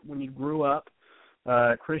when you grew up,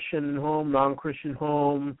 Christian home, non-Christian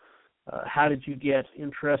home, how did you get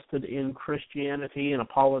interested in Christianity and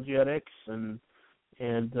apologetics and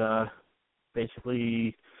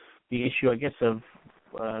basically the issue, I guess, of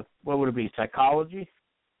what would it be, psychology?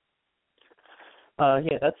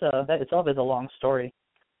 It's always a long story.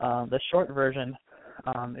 The short version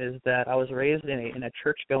is that I was raised in a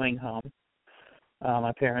church-going home.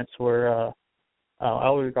 My parents were, I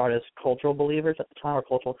would regard as cultural believers at the time, or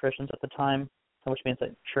cultural Christians at the time, which means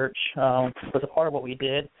that church was a part of what we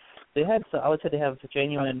did. They had, I would say, they have a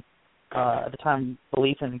genuine, at the time,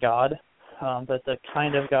 belief in God, but the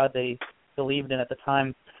kind of God they believed in at the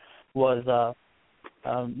time was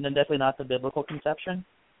definitely not the biblical conception.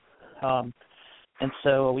 And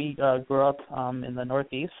so we grew up in the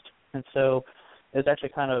Northeast, and so it was actually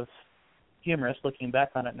kind of humorous looking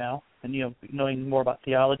back on it now, and knowing more about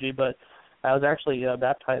theology. But I was actually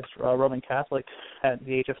baptized Roman Catholic at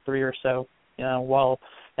the age of 3 or so.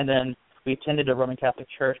 And then we attended a Roman Catholic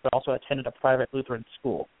church, but also attended a private Lutheran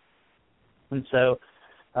school. And so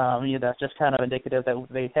that's just kind of indicative that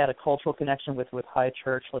they had a cultural connection with high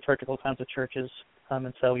church, liturgical kinds of churches.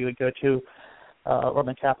 And so we would go to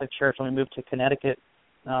Roman Catholic church when we moved to Connecticut.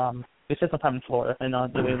 We spent some time in Florida, and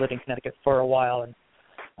we lived in Connecticut for a while,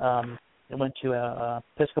 and went to a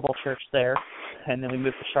Episcopal church there, and then we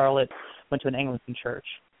moved to Charlotte, went to an Anglican church.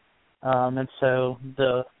 And so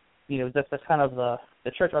that's kind of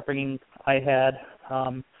the church upbringing I had.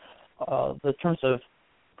 The terms of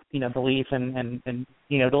belief and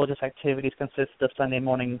religious activities consist of Sunday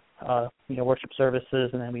morning worship services,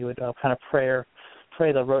 and then we would kind of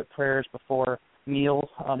pray the rote prayers before meals,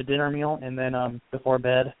 the dinner meal, and then before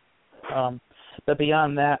bed. But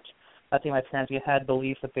beyond that, I think my parents had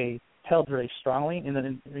beliefs that they held really strongly, and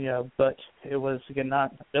then but it was again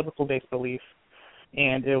not biblical-based belief,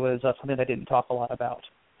 and it was something they didn't talk a lot about,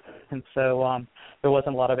 and so there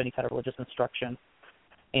wasn't a lot of any kind of religious instruction,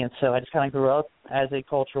 and so I just kind of grew up as a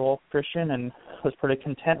cultural Christian and was pretty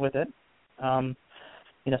content with it.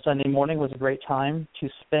 Sunday morning was a great time to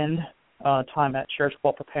spend time at church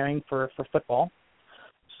while preparing for football.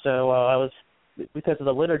 So I was, because of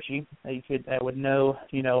the liturgy, I would know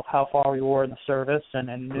how far we were in the service,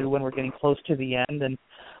 and knew when we're getting close to the end. And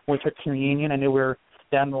when we took communion, I knew we were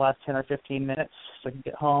down to the last 10 or 15 minutes, so I could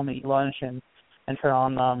get home, eat lunch, and turn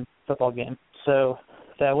on football game. So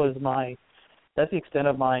that's the extent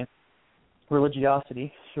of my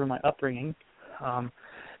religiosity through my upbringing. And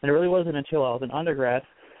it really wasn't until I was an undergrad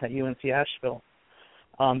at UNC Asheville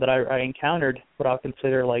that I encountered what I would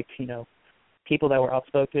consider people that were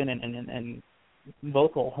outspoken and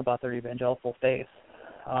vocal about their evangelical faith,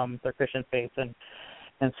 their Christian faith, and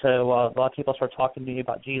so a lot of people started talking to me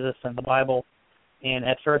about Jesus and the Bible. And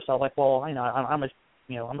at first I was like, well, I'm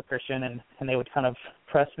a Christian, and they would kind of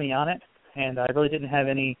press me on it, and I really didn't have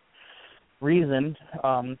any reason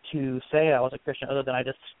to say I was a Christian other than I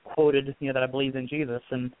just quoted that I believed in Jesus,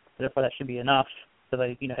 and therefore that should be enough, because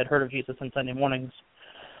I had heard of Jesus on Sunday mornings,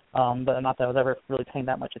 but not that I was ever really paying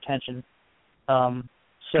that much attention.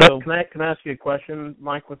 So can I ask you a question,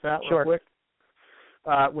 Mike, with that Sure. real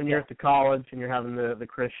quick? When you're at the college and you're having the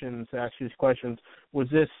Christians ask you these questions, was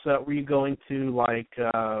this were you going to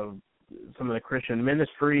some of the Christian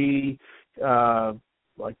ministry,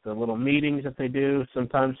 like the little meetings that they do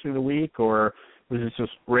sometimes through the week, or was this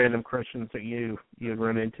just random Christians that you'd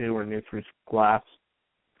run into or knew through class?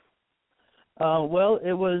 Well,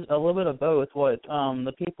 it was a little bit of both. What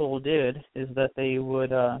the people did is that they would,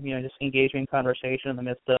 just engage in conversation in the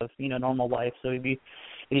midst of, normal life. So we'd be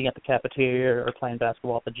eating at the cafeteria or playing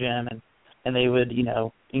basketball at the gym, and they would,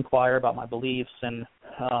 inquire about my beliefs. And,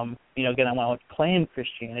 again, I won't claim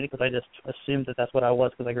Christianity because I just assumed that that's what I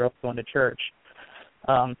was because I grew up going to church.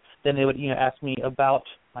 Then they would, ask me about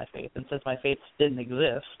my faith. And since my faith didn't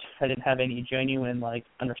exist, I didn't have any genuine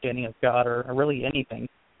understanding of God or really anything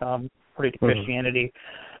related to Christianity.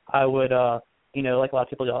 I would, like a lot of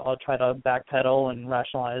people, I'll try to backpedal and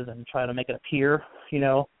rationalize and try to make it appear,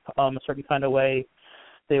 a certain kind of way.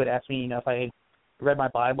 They would ask me, if I read my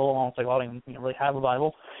Bible, I was like, well, I don't even really have a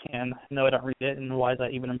Bible, and no, I don't read it, and why is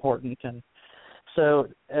that even important? And so,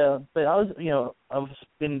 but I was, always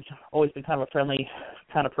been kind of a friendly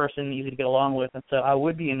kind of person, easy to get along with, and so I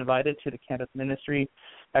would be invited to the campus ministry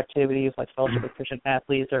activities like Fellowship of Christian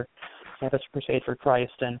Athletes or Campus Crusade for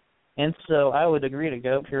Christ, and so I would agree to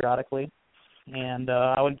go periodically, and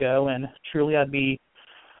I would go, and truly I'd be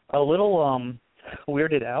a little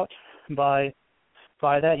weirded out by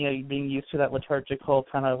that, being used to that liturgical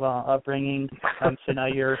kind of upbringing. So now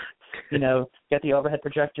you're, get the overhead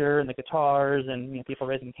projector and the guitars and people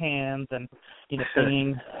raising hands and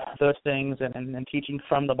singing those things and teaching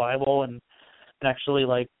from the Bible and actually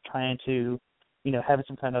trying to have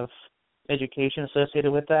some kind of education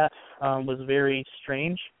associated with that was very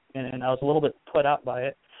strange, and I was a little bit put out by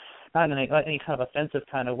it. Not in any kind of offensive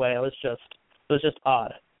kind of way. It was just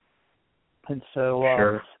odd. And so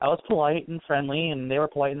I was polite and friendly, and they were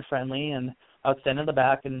polite and friendly, and I would stand in the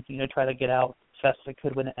back and try to get out as fast as I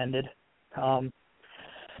could when it ended.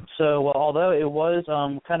 So although it was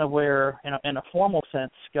kind of where, in a formal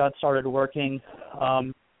sense, God started working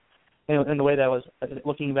in the way that I was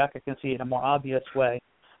looking back, I can see it in a more obvious way.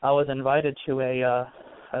 I was invited to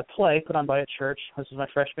a play put on by a church. This was my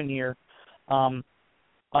freshman year. On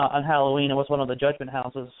Halloween, it was one of the judgment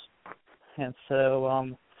houses, and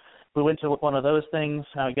so we went to one of those things.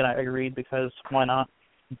 Again, I agreed because why not?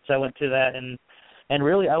 So I went to that, and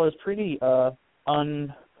really I was pretty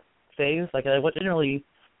unfazed. I didn't really,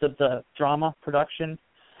 the drama production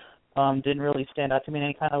didn't really stand out to me in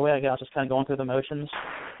any kind of way. I was just kind of going through the motions,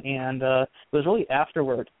 and it was really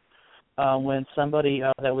afterward when somebody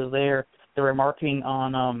that was there, they were remarking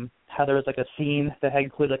on how there was a scene that had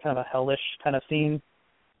included kind of a hellish kind of scene.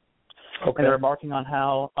 Okay. And they were remarking on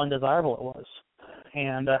how undesirable it was.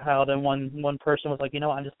 And how then one person was like,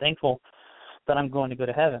 I'm just thankful that I'm going to go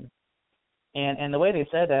to heaven. And the way they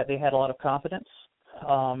said that, they had a lot of confidence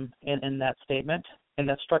in that statement, and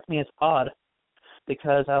that struck me as odd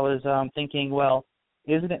because I was thinking, well,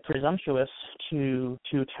 isn't it presumptuous to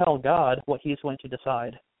tell God what He's going to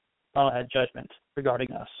decide at judgment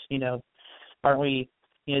regarding us? Aren't we?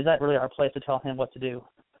 Is that really our place to tell Him what to do?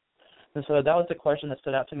 And so that was the question that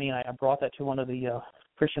stood out to me, and I brought that to one of the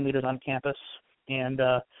Christian leaders on campus. And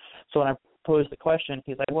so when I posed the question,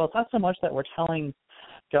 he's like, well, it's not so much that we're telling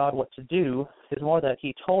God what to do. It's more that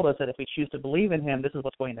He told us that if we choose to believe in Him, this is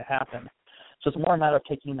what's going to happen. So it's more a matter of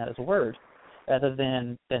taking that as a word rather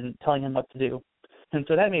than telling Him what to do. And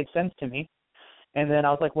so that made sense to me. And then I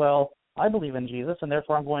was like, well, I believe in Jesus, and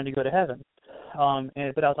therefore I'm going to go to heaven.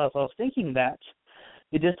 But as I was thinking that,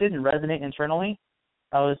 it just didn't resonate internally.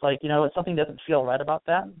 I was like, something doesn't feel right about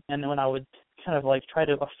that. And when I would kind of try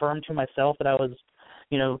to affirm to myself that I was,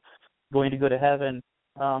 going to go to heaven,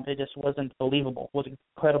 it just wasn't believable, wasn't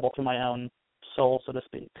credible to my own soul, so to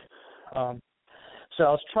speak. So I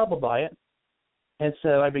was troubled by it. And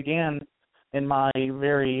so I began in my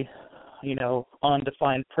very,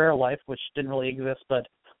 undefined prayer life, which didn't really exist, but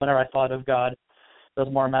whenever I thought of God, it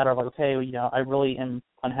was more a matter of okay, I really am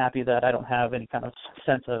unhappy that I don't have any kind of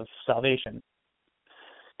sense of salvation.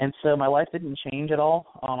 And so my life didn't change at all.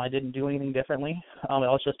 I didn't do anything differently. I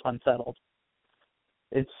was just unsettled.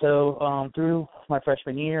 And so through my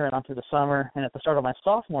freshman year and on through the summer and at the start of my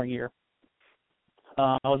sophomore year,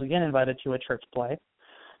 I was again invited to a church play.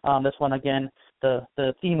 This one, again, the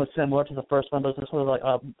theme was similar to the first one, but this was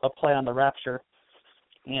a play on the rapture.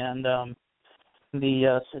 And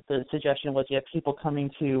the suggestion was you have people coming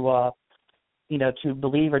to to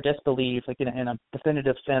believe or disbelieve, in a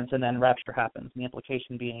definitive sense, and then rapture happens. And the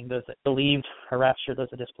implication being those that believed are raptured, those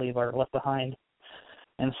that disbelieve are left behind.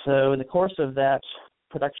 And so in the course of that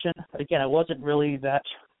production, again, I wasn't really that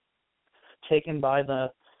taken by the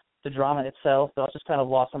drama itself, but I was just kind of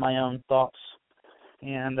lost in my own thoughts.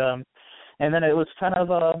 And then it was kind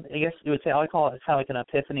of, I guess you would say, I call it kind of like an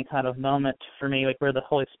epiphany kind of moment for me, where the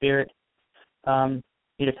Holy Spirit, kind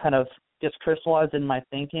of just crystallized in my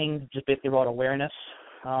thinking, just basically brought awareness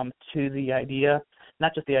to the idea,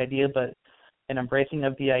 not just the idea, but an embracing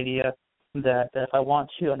of the idea that if I want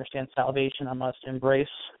to understand salvation, I must embrace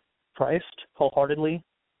Christ wholeheartedly,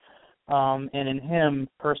 and in Him,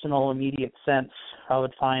 personal, immediate sense, I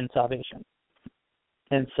would find salvation.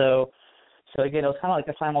 And so again, it was kind of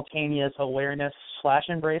like a simultaneous awareness /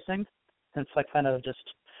 embracing, since I kind of just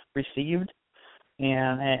received,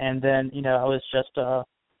 and then I was just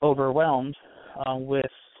overwhelmed with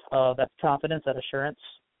that confidence, that assurance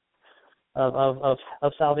of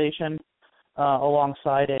salvation,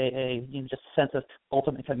 alongside a just a sense of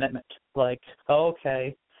ultimate commitment. Like,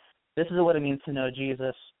 okay, this is what it means to know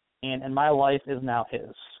Jesus, and my life is now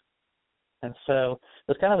His. And so it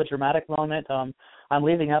was kind of a dramatic moment. I'm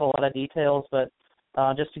leaving out a lot of details, but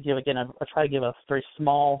just to give, again, I'll try to give a very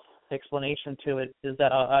small explanation to it, is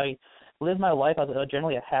that I lived my life as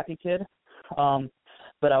generally a happy kid,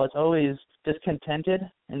 but I was always discontented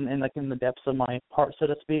in the depths of my heart, so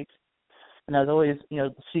to speak. And I was always,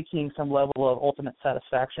 seeking some level of ultimate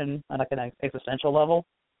satisfaction on like an existential level.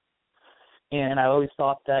 And I always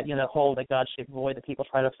thought that, hole, that God-shaped void that people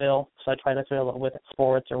try to fill. So I try to fill it with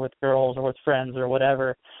sports or with girls or with friends or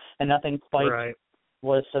whatever, and nothing quite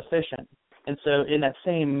was sufficient. And so in that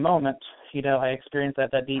same moment, I experienced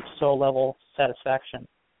that deep soul-level satisfaction.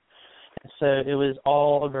 And so it was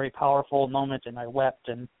all a very powerful moment, and I wept.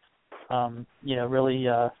 And, really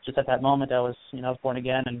just at that moment, I was born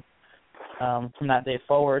again. And from that day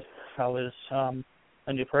forward, I was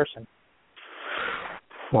a new person.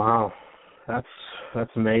 Wow. That's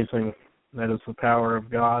amazing. That is the power of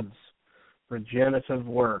God's regenerative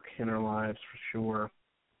work in our lives, for sure.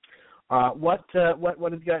 What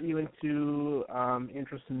has gotten you into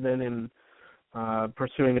interested then in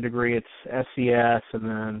pursuing a degree at SCS and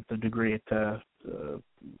then the degree at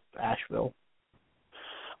Asheville?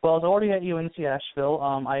 Well, I was already at UNC Asheville.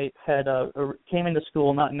 I had came into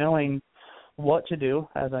school not knowing what to do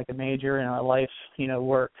as like a major in a life,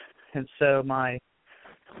 work, and so my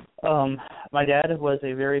dad was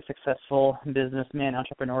a very successful businessman,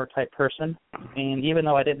 entrepreneur type person, and even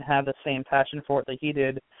though I didn't have the same passion for it that he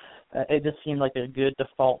did, it just seemed like a good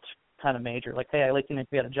default kind of major. Like, hey, I like to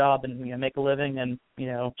get a job and make a living and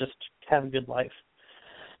just have a good life.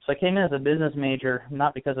 So I came in as a business major,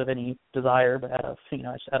 not because of any desire, but out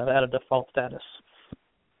of default status.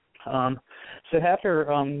 So after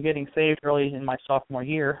getting saved early in my sophomore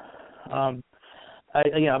year, I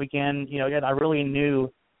began, again, I really knew,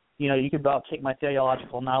 you could about take my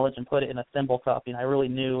theological knowledge and put it in a thimble cup, and I really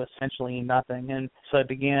knew essentially nothing. And so I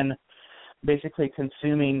began basically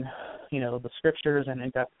consuming, the scriptures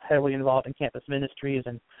and got heavily involved in campus ministries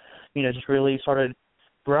and, just really started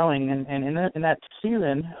growing. And in that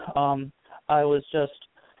season, I was just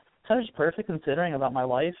kind of just perfect considering about my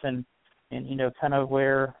life and kind of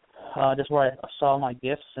where I saw my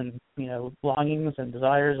gifts and, longings and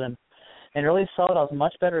desires and really saw that I was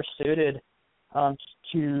much better suited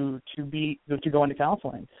to go into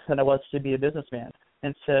counseling than I was to be a businessman.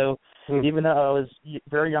 And so even though I was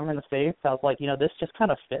very young in the faith, I was like, this just kind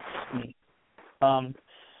of fits me.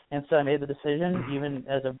 And so I made the decision, even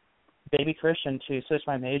as a baby Christian, to switch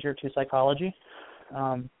my major to psychology.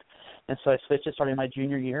 And so I switched it starting my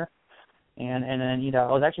junior year. And then,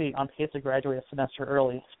 I was actually on pace to graduate a semester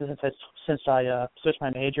early. Since I switched my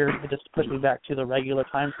major, it just pushed me back to the regular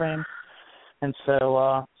time frame. And so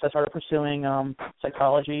I started pursuing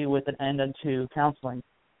psychology with an end into counseling.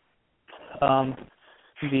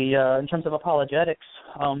 In terms of apologetics,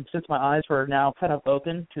 since my eyes were now kind of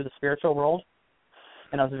open to the spiritual world,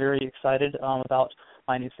 and I was very excited about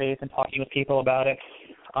my new faith and talking with people about it,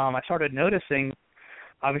 I started noticing,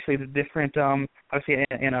 obviously, the different, obviously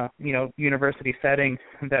in a university setting,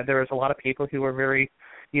 that there was a lot of people who were very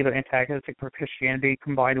either antagonistic for Christianity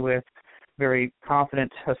combined with very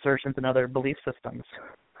confident assertions in other belief systems.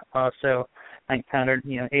 So I encountered,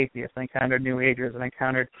 atheists, I encountered New Agers, and I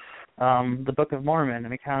encountered the Book of Mormon, and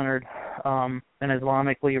I encountered an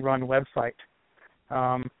Islamically run website,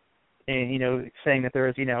 and, saying that there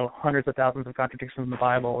is, hundreds of thousands of contradictions in the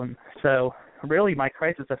Bible. And so really my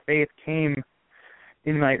crisis of faith came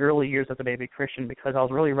in my early years as a baby Christian, because I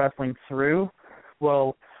was really wrestling through,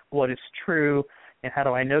 well, what is true, and how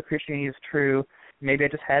do I know Christianity is true? Maybe I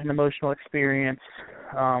just had an emotional experience.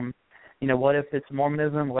 What if it's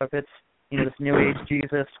Mormonism? What if it's, this New Age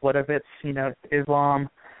Jesus? What if it's, Islam?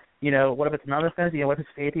 What if it's another thing? What if it's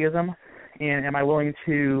atheism? And am I willing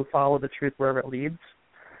to follow the truth wherever it leads?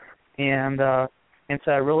 And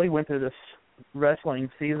so I really went through this wrestling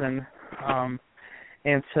season.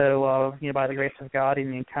 And so, by the grace of God,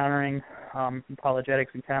 in encountering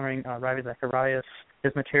apologetics, encountering Ravi Zacharias,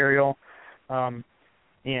 his material,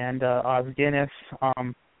 and Oz Guinness,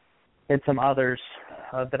 and some others,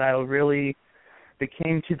 that I really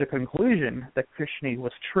became to the conclusion that Christianity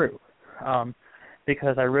was true,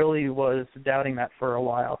 because I really was doubting that for a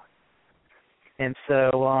while. And so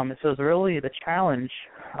it was really the challenge,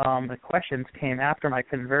 the questions came after my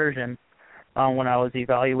conversion, when I was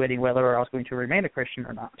evaluating whether I was going to remain a Christian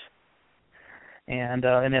or not. And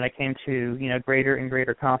then I came to, greater and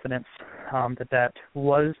greater confidence that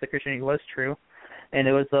Christianity was true, And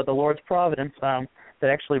it was the Lord's providence that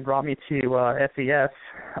actually brought me to SES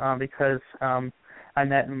because I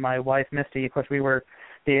met my wife, Misty. Of course, we were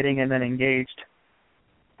dating and then engaged.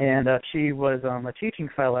 And she was a teaching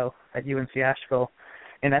fellow at UNC Asheville,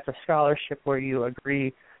 and that's a scholarship where you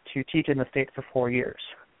agree to teach in the state for 4 years.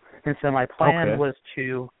 And so my plan was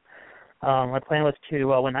to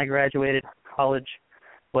when I graduated college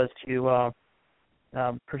was to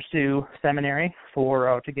pursue seminary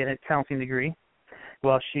to get a counseling degree.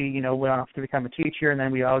 Well, she went off to become a teacher, and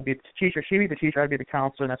then I would be the teacher. She'd be the teacher, I'd be the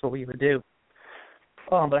counselor, and that's what we would do.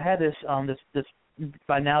 But I had this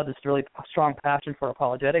by now this really strong passion for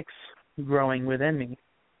apologetics growing within me,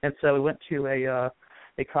 and so we went to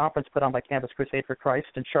a conference put on by Campus Crusade for Christ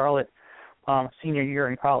in Charlotte, senior year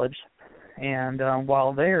in college, and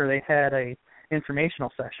while there they had a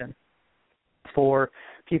informational session for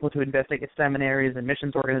people to investigate seminaries and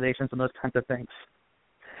missions organizations and those kinds of things.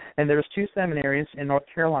 And there was 2 seminaries in North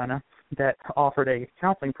Carolina that offered a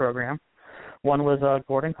counseling program. One was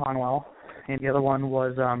Gordon Conwell, and the other one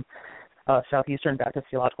was Southeastern Baptist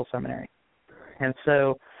Theological Seminary. And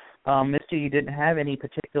so Misty didn't have any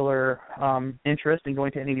particular interest in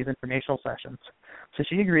going to any of these informational sessions. So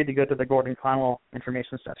she agreed to go to the Gordon Conwell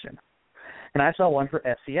information session. And I saw one for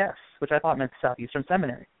SCS, which I thought meant Southeastern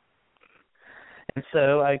Seminary. And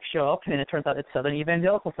so I show up, and it turns out it's Southern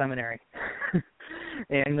Evangelical Seminary.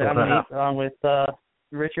 And I'm with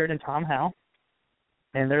Richard and Tom Howe,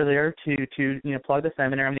 and they're there to plug the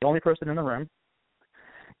seminary. I'm the only person in the room,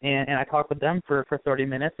 and I talked with them for 30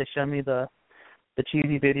 minutes. They showed me the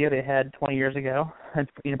cheesy video they had 20 years ago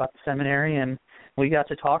about the seminary, and we got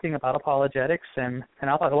to talking about apologetics, and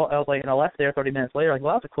I thought, well, I was like, and I left there 30 minutes later, like,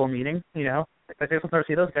 well, that was a cool meeting, I guess I'll never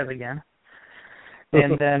see those guys again.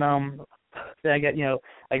 And then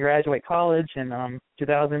I graduate college in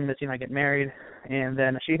 2000. Misty and I get married, and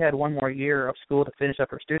then she had one more year of school to finish up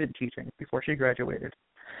her student teaching before she graduated.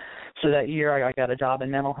 So that year I got a job in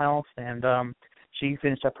mental health, and she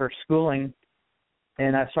finished up her schooling,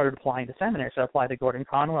 and I started applying to seminary. So I applied to Gordon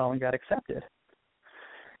Conwell and got accepted.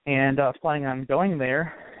 And I was planning on going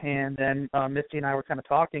there, and then Misty and I were kind of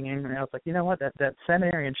talking, and I was like, you know what, that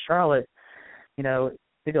seminary in Charlotte,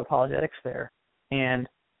 they do apologetics there. And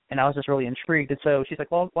I was just really intrigued. And so she's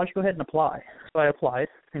like, well, why don't you go ahead and apply? So I applied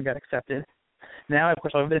and got accepted. Now, of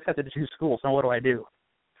course, I've been accepted to 2 schools, so what do I do?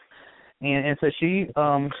 And so she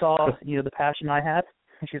saw, the passion I had,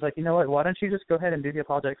 and she's like, you know what, why don't you just go ahead and do the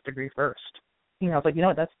apologetics degree first? I was like,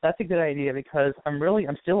 what, that's a good idea, because I'm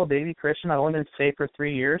still a baby Christian. I've only been saved for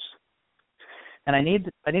 3 years. And I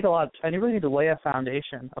really need to lay a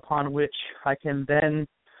foundation upon which I can then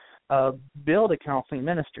build a counseling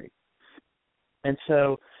ministry. And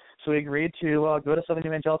so we agreed to go to Southern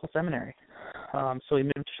Evangelical Seminary. So we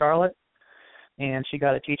moved to Charlotte, and she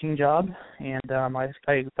got a teaching job, and I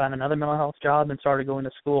found another mental health job and started going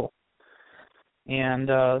to school. And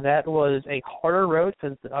that was a harder road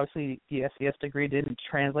because obviously the SES degree didn't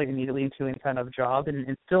translate immediately into any kind of job,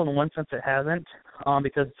 and still in one sense it hasn't,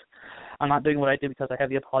 because I'm not doing what I did because I have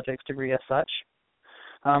the apologetics degree as such.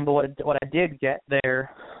 But what I did get there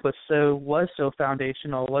was so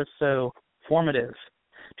foundational, was so formative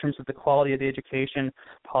in terms of the quality of the education,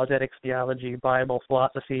 apologetics, theology, Bible,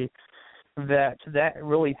 philosophy, that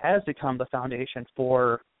really has become the foundation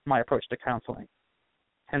for my approach to counseling.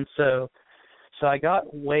 And so I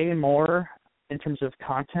got way more in terms of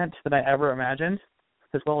content than I ever imagined,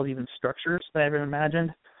 as well as even structures that I ever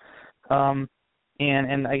imagined. And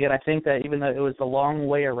again, I think that even though it was a long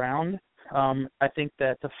way around, I think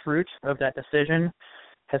that the fruit of that decision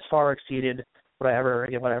has far exceeded what I ever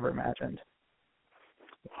imagined.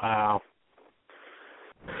 Wow.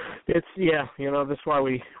 It's that's why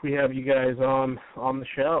we have you guys on the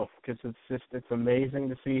show, because it's amazing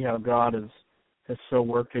to see how God has so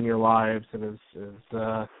worked in your lives, and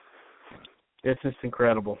it's just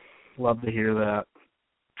incredible. Love to hear that.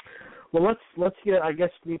 Well, let's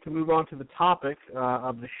need to move on to the topic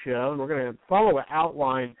of the show, and we're going to follow an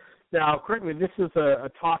outline. Now, correct me, this is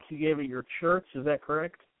a talk you gave at your church, is that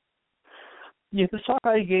correct? Yes, the talk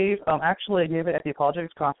I gave, actually I gave it at the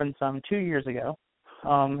Apologetics Conference 2 years ago,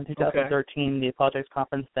 in 2013, the Apologetics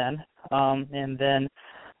Conference then. And then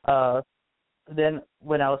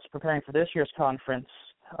when I was preparing for this year's conference,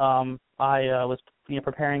 I was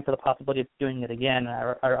preparing for the possibility of doing it again.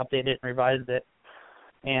 I updated it and revised it.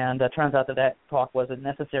 And it turns out that talk wasn't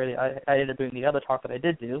necessary. I ended up doing the other talk that I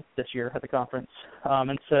did do this year at the conference.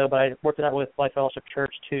 But I worked it out with Life Fellowship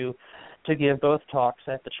Church to give both talks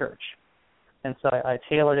at the church. And so I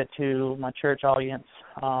tailored it to my church audience,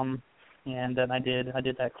 and then I did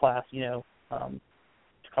that class, a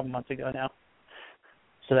couple months ago now.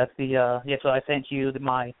 So that's the So I sent you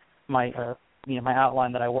my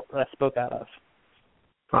outline that I spoke out of.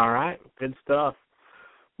 All right, good stuff.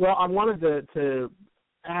 Well, I wanted to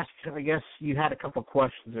ask, I guess you had a couple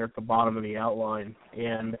questions there at the bottom of the outline,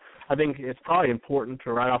 and I think it's probably important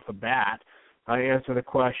to right off the bat answer the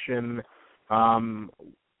question,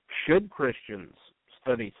 should Christians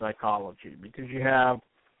study psychology? Because you have,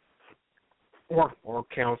 or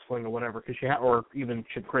counseling or whatever, because you have, or even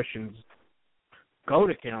should Christians go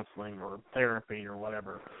to counseling or therapy or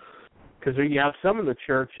whatever? Because you have some in the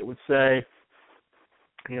church that would say,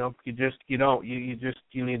 you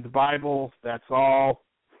need the Bible, that's all.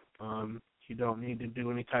 You don't need to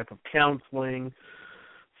do any type of counseling,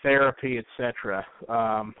 therapy, etc.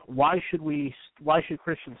 Why should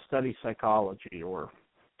Christians study psychology or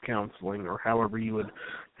counseling, or however you would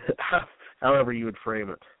frame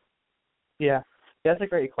it? Yeah, that's a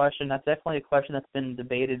great question. That's definitely a question that's been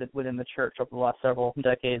debated within the church over the last several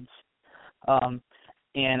decades.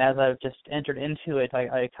 And as I've just entered into it,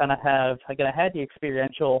 I had the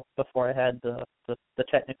experiential before I had the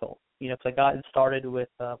technical. Because I got started with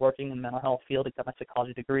working in the mental health field. I got my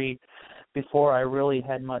psychology degree before I really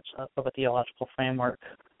had much of a theological framework.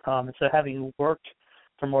 And so having worked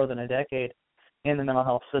for more than a decade in the mental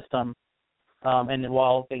health system, and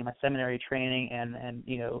while getting my seminary training and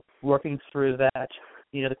working through that,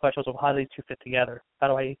 the question was, well, how do these two fit together? How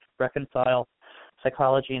do I reconcile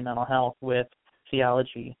psychology and mental health with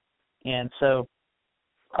theology? And so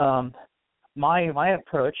my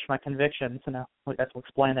approach, my convictions, and I guess we'll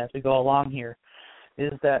explain that as we go along here,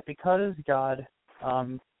 is that because God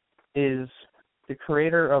is the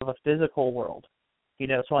creator of a physical world,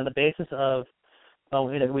 so on the basis of,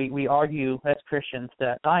 we argue as Christians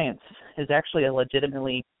that science is actually a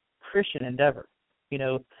legitimately Christian endeavor.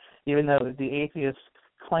 Even though the atheists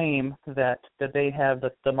claim that they have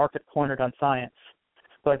the market cornered on science,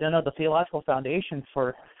 but I don't know, the theological foundation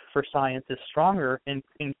for science is stronger in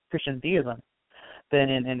Christian theism than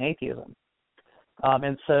in atheism.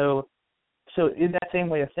 And so in that same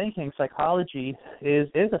way of thinking, psychology is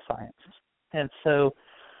a science. And so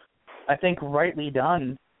I think rightly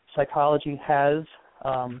done, psychology has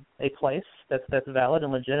a place that's valid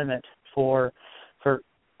and legitimate for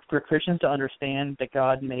Christians to understand that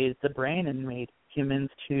God made the brain and made humans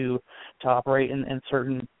to operate in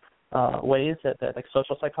certain ways that like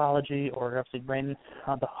social psychology, or obviously brain,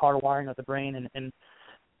 the hardwiring of the brain, and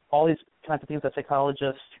all these kinds of things that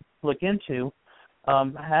psychologists look into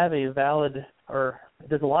have a valid, or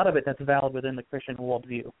there's a lot of it that's valid within the Christian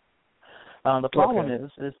worldview. The problem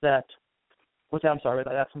is that, I'm sorry,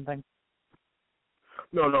 did I ask something?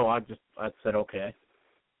 No, I said okay.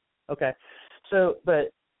 Okay. So,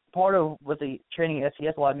 but part of what the training at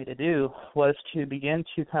SES allowed me to do was to begin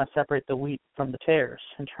to kind of separate the wheat from the tares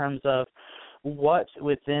in terms of what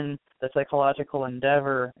within the psychological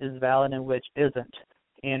endeavor is valid and which isn't.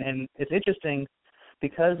 And it's interesting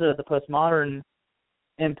because of the postmodern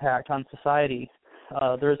impact on society.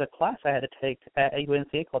 There's a class I had to take at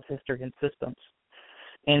UNC called History and Systems.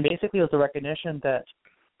 And basically it was a recognition that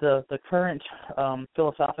the current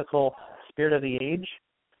philosophical spirit of the age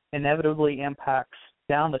inevitably impacts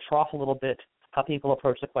down the trough a little bit how people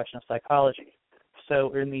approach the question of psychology.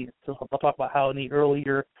 So I'll talk about how in the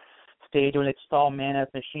earlier stage when it saw man as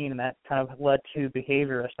machine, and that kind of led to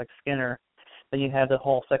behaviorists like Skinner. Then you have the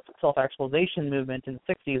whole self-actualization movement in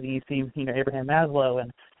the 60s, and you see Abraham Maslow,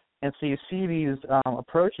 and so you see these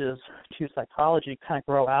approaches to psychology kind of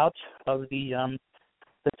grow out of the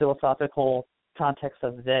philosophical context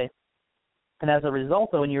of the day. And as a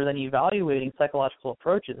result, though, when you're then evaluating psychological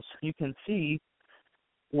approaches, you can see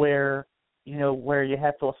where you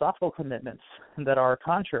have philosophical commitments that are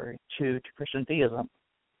contrary to Christian theism.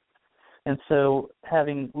 And so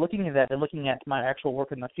looking at that and looking at my actual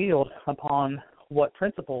work in the field upon what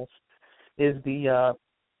principles is the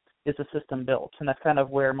system built. And that's kind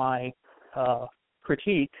of where my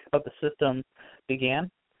critique of the system began.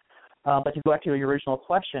 But to go back to your original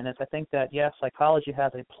question, is I think that, yes, psychology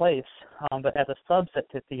has a place, but as a subset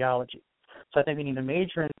to theology. So I think we need to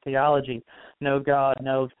major in theology, know God,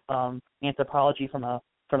 know anthropology from a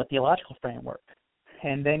theological framework.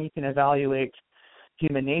 And then you can evaluate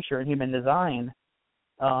human nature and human design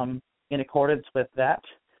in accordance with that.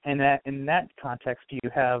 And that in that context, you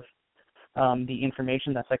have the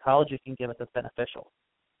information that psychology can give us that's beneficial.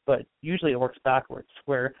 But usually it works backwards,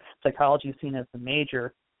 where psychology is seen as the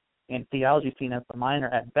major and theology is seen as the minor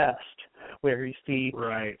at best, where you see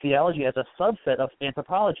theology as a subset of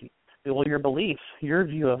anthropology. Well, your belief, your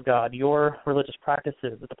view of God, your religious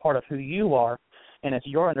practices is a part of who you are, and it's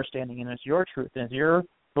your understanding, and it's your truth, and it's your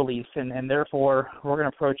belief, and therefore we're going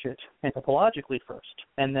to approach it anthropologically first,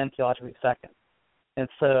 and then theologically second. And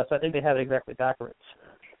so I think they have it exactly backwards.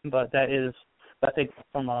 But that is, I think,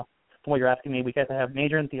 from what you're asking me, we have to have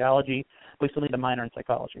major in theology, we still need a minor in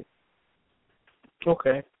psychology.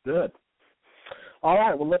 Okay, good. All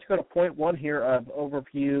right, well, let's go to point one here of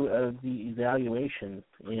overview of the evaluation,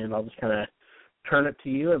 and I'll just kind of turn it to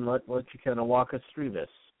you and let you kind of walk us through this.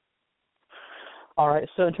 All right,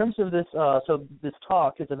 so in terms of this, this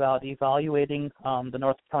talk is about evaluating the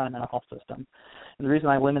North Carolina mental health system. And the reason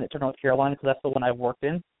I limit it to North Carolina is because that's the one I've worked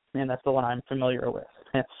in, and that's the one I'm familiar with.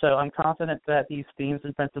 And so I'm confident that these themes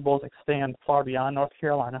and principles expand far beyond North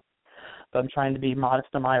Carolina, but I'm trying to be modest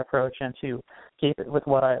in my approach and to keep it with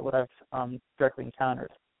what I've directly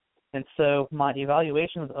encountered. And so my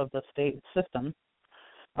evaluation of the state system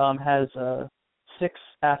has 6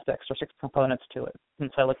 aspects or 6 components to it.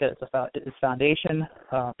 And so I look at its foundation,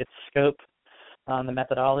 its scope, the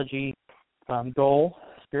methodology, goal,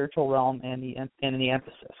 spiritual realm, and the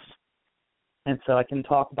emphasis. And so I can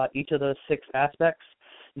talk about each of those 6 aspects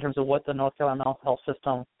in terms of what the North Carolina mental health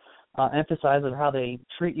system emphasizes, how they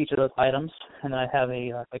treat each of those items, and then I have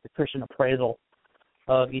a Christian appraisal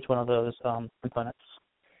of each one of those components.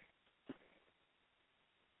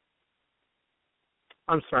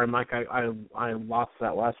 I'm sorry, Mike, I lost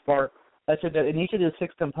that last part. That's it. In each of the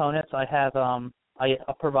 6 components, I have I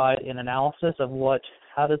provide an analysis of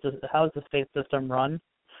how does the state system run,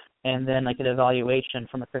 and then like an evaluation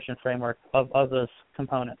from a Christian framework of those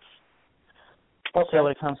components. Okay. So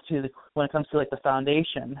when it comes to like the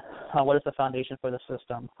foundation, what is the foundation for the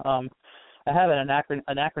system? I have an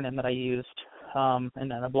acronym that I used and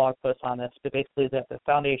then a blog post on this, but basically that the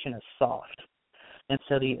foundation is SOFT, and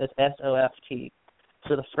so it's SOFT.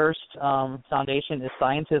 So the first foundation is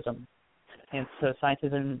scientism, and so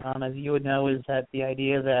scientism, as you would know, is that the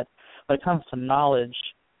idea that when it comes to knowledge,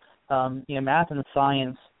 math and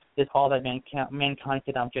science is all that mankind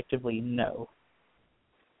can objectively know.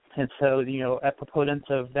 And so, at proponents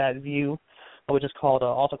of that view, which is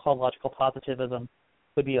also called logical positivism,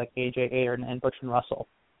 would be like A.J. Ayer and Bertrand Russell.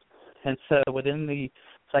 And so within the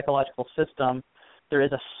psychological system, there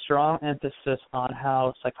is a strong emphasis on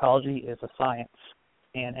how psychology is a science.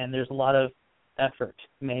 And there's a lot of effort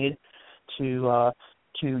made to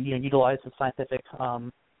utilize the scientific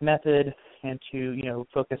method and to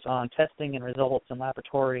focus on testing and results in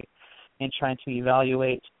laboratory and trying to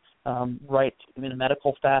evaluate right in a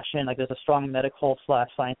medical fashion. Like there's a strong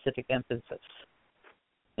medical/scientific emphasis.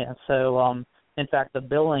 And so, in fact, the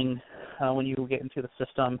billing when you get into the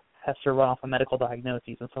system has to run off of medical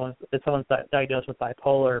diagnoses. And if someone's diagnosed with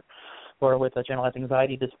bipolar or with a generalized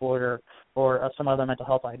anxiety disorder or some other mental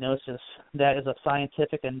health diagnosis, that is a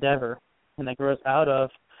scientific endeavor, and that grows out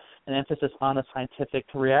of an emphasis on the scientific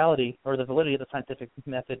reality or the validity of the scientific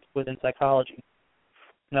method within psychology.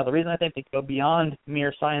 Now, the reason I think they go beyond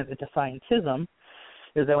mere science into scientism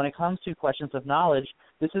is that when it comes to questions of knowledge,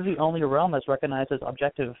 this is the only realm that's recognized as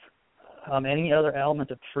objective. Any other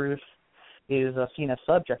element of truth is seen as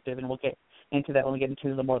subjective, and we'll get into that when we get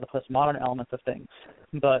into the more of the postmodern elements of things.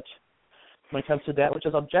 But when it comes to that which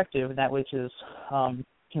is objective and that which is can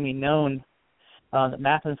be known,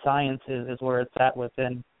 math and science is where it's at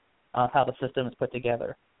within how the system is put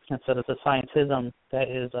together. And so there's a scientism that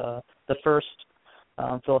is the first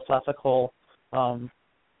philosophical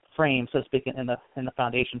frame, so to speak, in the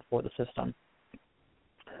foundation for the system.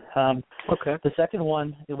 Okay. The second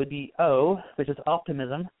one, it would be O, which is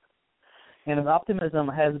optimism. And optimism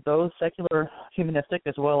has both secular humanistic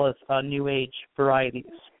as well as New Age varieties.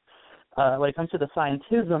 When it comes to the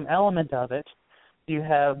scientism element of it, you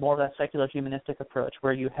have more of that secular humanistic approach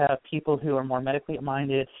where you have people who are more medically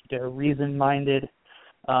minded, they're reason-minded,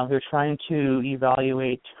 who are trying to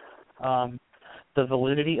evaluate the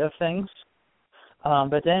validity of things.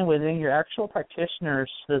 But then within your actual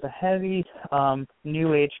practitioners, there's a heavy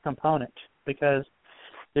New Age component because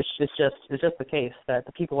it's just the case that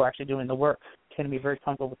the people who are actually doing the work can be very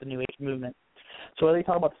comfortable with the New Age movement. So whether you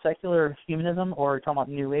talk about secular humanism or you talk about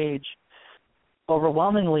New Age,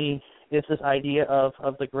 overwhelmingly it's this idea of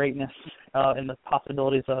the greatness and the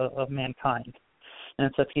possibilities of mankind.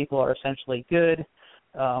 And so people are essentially good.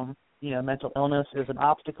 Mental illness is an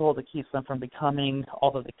obstacle that keeps them from becoming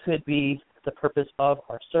all that they could be. The purpose of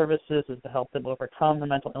our services is to help them overcome the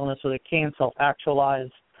mental illness so they can self-actualize.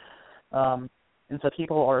 And so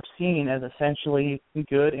people are seen as essentially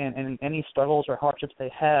good, and any struggles or hardships they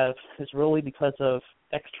have is really because of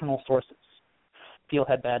external sources. People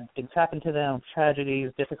had bad things happen to them,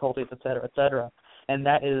 tragedies, difficulties, et cetera, and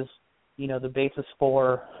that is, the basis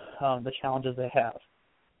for the challenges they have.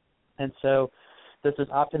 And so This is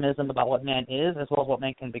optimism about what man is as well as what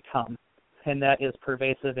man can become. And that is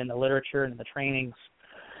pervasive in the literature and the trainings.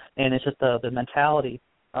 And it's just the mentality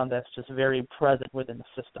that's just very present within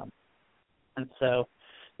the system. And so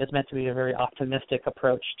it's meant to be a very optimistic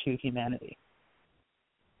approach to humanity.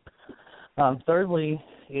 Thirdly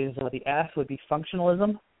is the F would be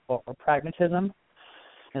functionalism or pragmatism,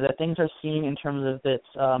 and that things are seen in terms of its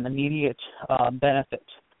immediate benefit.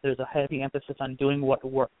 There's a heavy emphasis on doing what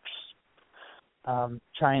works,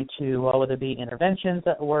 trying to, whether it be interventions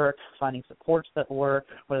that work, finding supports that work,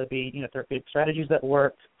 whether it be therapeutic strategies that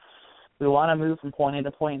work. We want to move from point A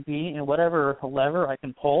to point B, and whatever lever I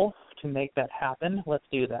can pull to make that happen, let's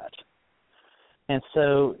do that. And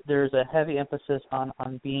so there's a heavy emphasis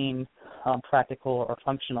on being practical or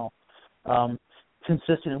functional,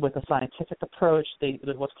 consistent with a scientific approach,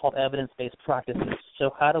 what's called evidence-based practices.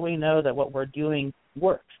 So how do we know that what we're doing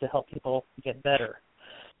works to help people get better?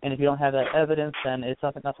 And if you don't have that evidence, then it's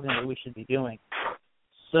not something that we should be doing.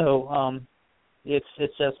 So it's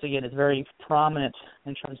just, again, it's very prominent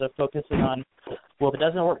in terms of focusing on, well, if it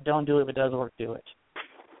doesn't work, don't do it. If it does work, do it.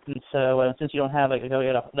 And so since you don't have an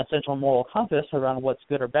essential moral compass around what's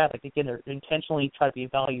good or bad, like, again, they intentionally try to be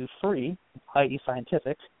value-free, i.e.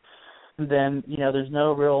 scientific, then, there's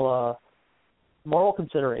no real moral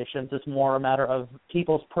considerations. It's more a matter of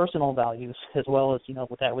people's personal values as well as,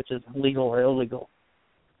 with that which is legal or illegal.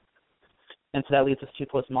 And so that leads us to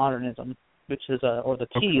postmodernism, which is, or the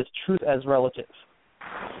T is truth as relative.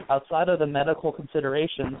 Outside of the medical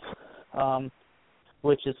considerations,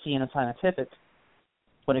 which is seen as scientific,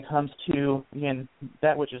 when it comes to, again,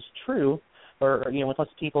 that which is true, or, when it comes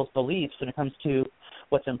to people's beliefs, when it comes to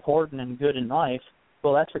what's important and good in life,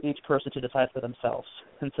 well, that's for each person to decide for themselves.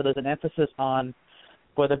 And so there's an emphasis on,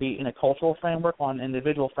 whether it be in a cultural framework or an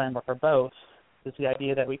individual framework or both, is the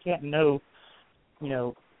idea that we can't know,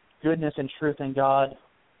 goodness and truth in God,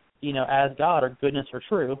 as God, or goodness or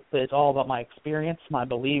true, but it's all about my experience, my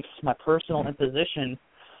beliefs, my personal imposition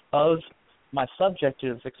of my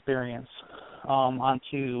subjective experience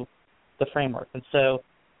onto the framework. And so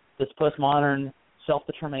this postmodern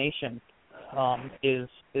self-determination is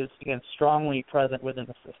again strongly present within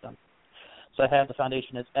the system. So I have the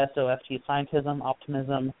foundation as SOFT, scientism,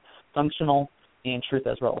 optimism, functional, and truth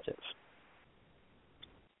as relative.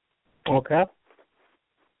 Okay.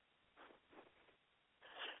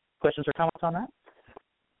 Questions or comments on that?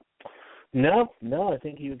 No, I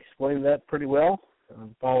think you explained that pretty well.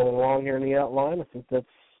 I'm following along here in the outline. I think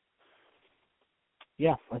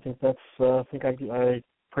I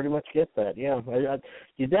pretty much get that. Yeah,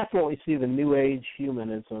 you definitely see the New Age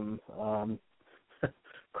humanism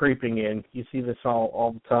creeping in. You see this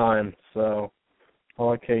all the time. So I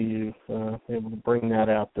like how you able to bring that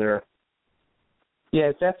out there. Yeah,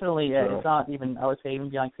 it's definitely. It's not even. I would say even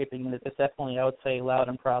beyond creeping in. It's definitely. I would say loud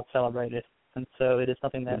and proud, celebrated, and so it is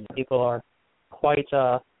something that people are quite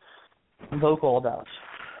vocal about.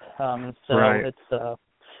 So right. It's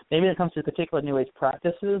maybe when it comes to particular New Age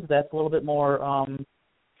practices, that's a little bit more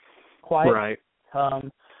quiet. Right.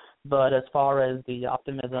 But as far as the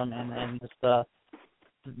optimism and just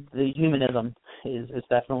the humanism is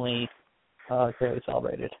definitely very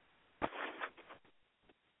celebrated.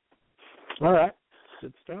 All right.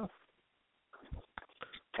 Good stuff.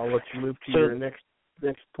 I'll let you move to your next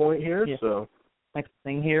point here. Yeah. So next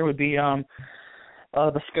thing here would be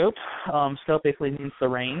the scope. Scope basically means the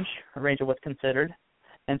range of what's considered.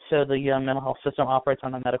 And so the mental health system operates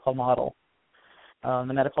on a medical model.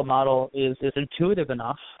 The medical model is intuitive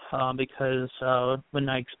enough because when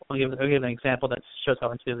I'll give an example that shows how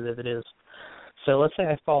intuitive it is. So let's say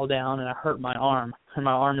I fall down and I hurt my arm, and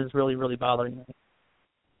my arm is really, really bothering me.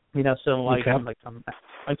 So I'm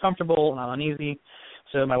uncomfortable and I'm uneasy.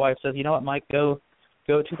 So my wife says, you know what, Mike, go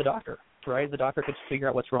to the doctor, right? The doctor could figure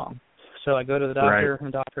out what's wrong. So I go to the doctor, and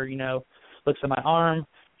the doctor, looks at my arm.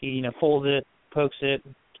 He, pulls it, pokes it,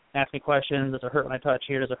 asks me questions. Does it hurt when I touch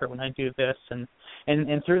here? Does it hurt when I do this? And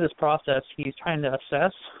through this process, he's trying to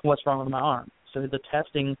assess what's wrong with my arm. So the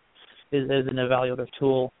testing is an evaluative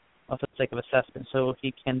tool for the sake of assessment. So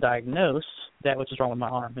he can diagnose that which is wrong with my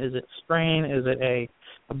arm. Is it sprain? Is it a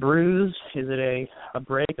bruise? Is it a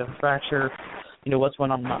break, a fracture? What's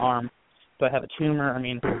going on with my arm? Do I have a tumor?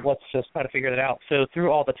 Let's just try to figure that out. So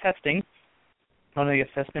through all the testing, on the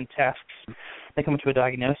assessment tasks, they come to a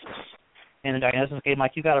diagnosis. And the diagnosis, okay,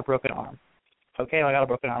 Mike, you got a broken arm. Okay, I got a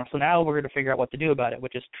broken arm. So now we're going to figure out what to do about it,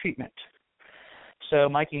 which is treatment. So,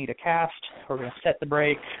 Mike, you need a cast. We're going to set the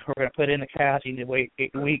break. We're going to put in the cast. You need to wait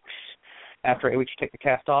 8 weeks. After 8 weeks, you take the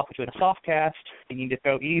cast off. We're doing a soft cast. You need to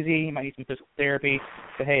go easy. You might need some physical therapy.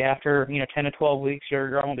 But, hey, after 10 to 12 weeks,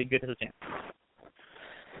 your arm will be good as a tin.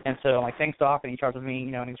 And so I'm like, thanks, doc, and he charges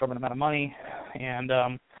me, an exorbitant amount of money, and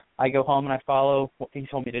I go home and I follow what he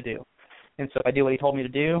told me to do. And so if I do what he told me to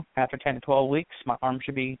do, after 10 to 12 weeks, my arm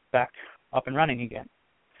should be back up and running again.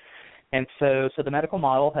 And so the medical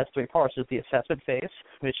model has three parts. There's the assessment phase,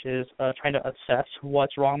 which is trying to assess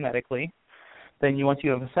what's wrong medically. Then once you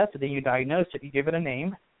have assessed it, then you diagnose it, you give it a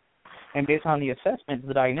name, and based on the assessment,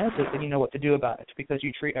 the diagnosis, then you know what to do about it, because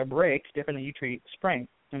you treat a break different than you treat a sprain.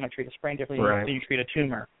 You might treat a sprain differently than you treat a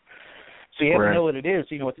tumor. So you have to know what it is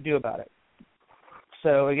so you know what to do about it.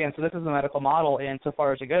 So, again, this is the medical model, and so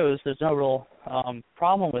far as it goes, there's no real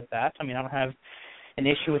problem with that. I mean, I don't have an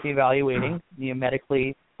issue with evaluating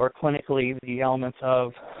medically or clinically the elements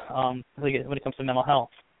of when it comes to mental health.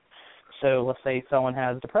 So let's say someone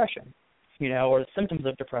has depression, or the symptoms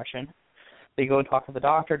of depression. They go and talk to the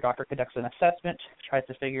doctor. Doctor conducts an assessment, tries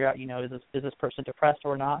to figure out, is this person depressed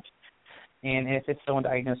or not? And if someone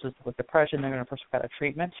diagnoses with depression, they're going to prescribe a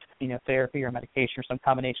treatment, therapy or medication or some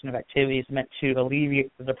combination of activities meant to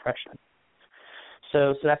alleviate the depression.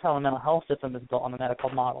 So that's how the mental health system is built on the medical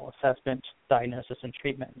model: assessment, diagnosis, and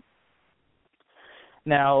treatment.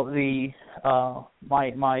 Now,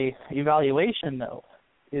 my evaluation, though,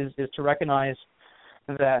 is to recognize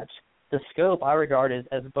that the scope I regard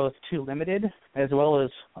as both too limited as well as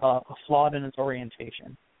flawed in its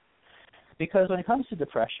orientation. Because when it comes to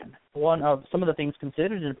depression, one of some of the things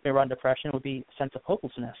considered around depression would be a sense of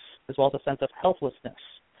hopelessness as well as a sense of helplessness.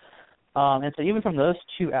 And so even from those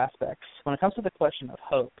two aspects, when it comes to the question of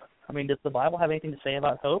hope, does the Bible have anything to say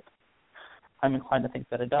about hope? I'm inclined to think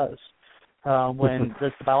that it does. Does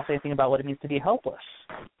the Bible say anything about what it means to be helpless?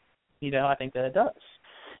 I think that it does.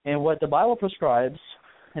 And what the Bible prescribes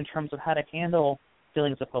in terms of how to handle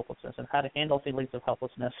feelings of hopelessness and how to handle feelings of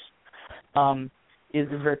helplessness is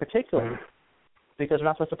very particular, because we're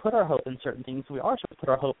not supposed to put our hope in certain things. We are supposed to put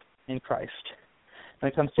our hope in Christ. When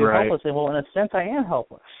it comes to helplessness, well, in a sense, I am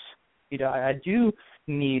helpless. I do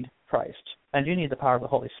need Christ. I do need the power of the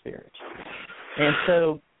Holy Spirit. And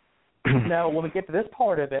so now when we get to this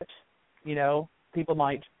part of it, people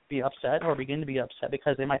might be upset or begin to be upset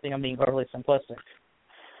because they might think I'm being overly simplistic.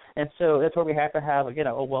 And so that's where we have to have,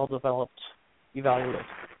 a well-developed evaluative,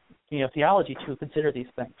 theology to consider these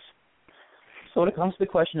things. So when it comes to the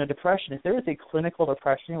question of depression, if there is a clinical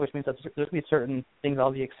depression, which means that there's going to be certain things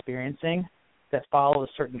I'll be experiencing that follow a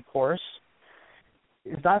certain course,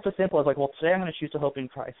 it's not so simple as today I'm going to choose to hope in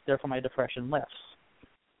Christ, therefore my depression lifts.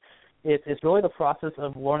 It's really the process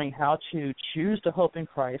of learning how to choose to hope in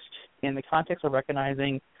Christ in the context of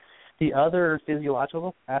recognizing the other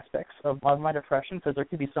physiological aspects of my depression, because there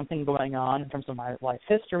could be something going on in terms of my life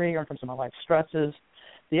history or in terms of my life stresses.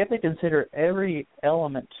 So you have to consider every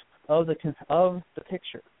element of the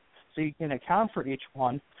picture, so you can account for each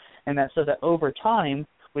one, and so that over time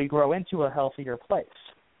we grow into a healthier place.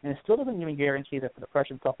 And it still doesn't even guarantee that the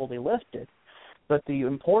depression stuff will be lifted, but the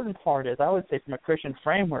important part is, I would say, from a Christian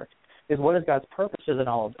framework, is what is God's purposes in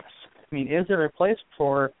all of this? Is there a place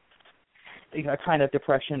for a kind of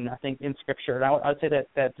depression, I think, in Scripture? And I would say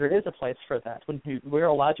that there is a place for that, when we're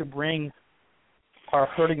allowed to bring our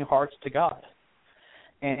hurting hearts to God.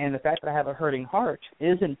 And the fact that I have a hurting heart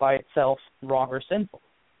isn't by itself wrong or sinful.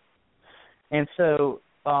 And so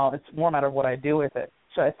it's more a matter of what I do with it.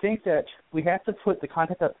 So I think that we have to put the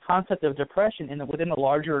concept of depression within the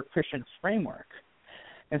larger Christian framework.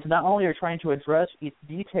 And so not only are we trying to address each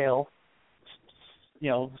detail,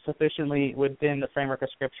 sufficiently within the framework of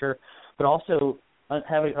Scripture, but also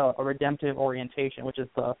having a redemptive orientation, which is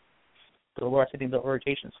the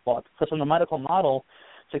orientation is flawed. Because from the medical model,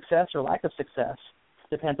 success or lack of success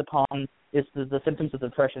depends upon is the symptoms of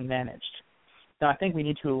depression managed. Now, I think we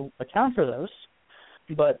need to account for those,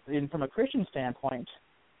 but from a Christian standpoint,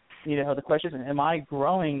 the question is, am I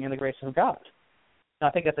growing in the grace of God? Now,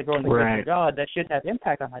 I think as I grow in the grace of God, that should have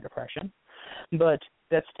impact on my depression, but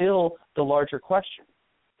that's still the larger question.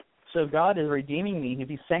 So God is redeeming me,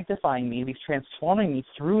 He's sanctifying me, He's transforming me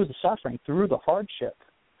through the suffering, through the hardship.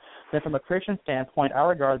 Then from a Christian standpoint, I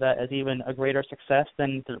regard that as even a greater success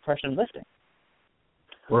than the depression lifting.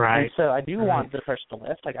 Right. And so I do want the depression to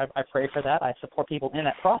lift. I pray for that. I support people in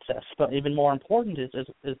that process. But even more important is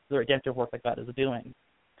the redemptive work that God is doing.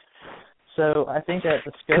 So I think that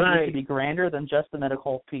the scope needs to be grander than just the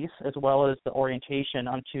medical piece, as well as the orientation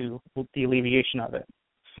onto the alleviation of it.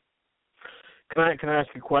 Can I ask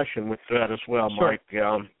a question with that as well, Sure. Mike?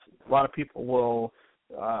 A lot of people will,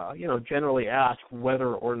 generally ask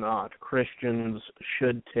whether or not Christians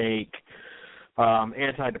should take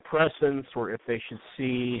antidepressants, or if they should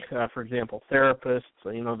see, for example, therapists,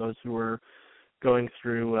 those who are going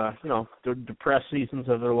through, the depressed seasons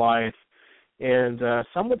of their life. And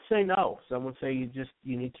some would say no. Some would say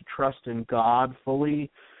you need to trust in God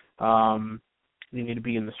fully. You need to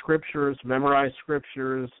be in the Scriptures, memorize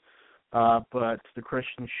Scriptures, but the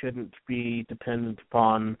Christian shouldn't be dependent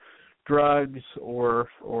upon drugs or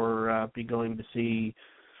be going to see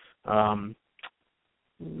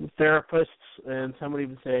therapists. And some would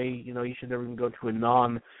even say, you should never even go to a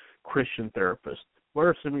non-Christian therapist. What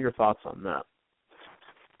are some of your thoughts on that?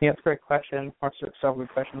 Yeah, it's a great question. Several good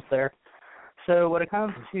questions there. So when it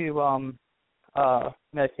comes to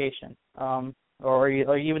medication, or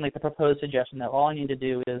even like the proposed suggestion that all I need to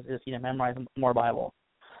do is memorize more Bible.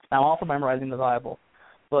 Now, I'm all for memorizing the Bible,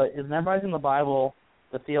 but is memorizing the Bible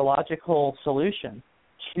the theological solution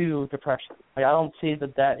to depression? I don't see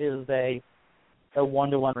that is a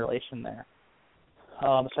one-to-one relation there.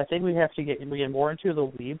 So I think we have to get more into the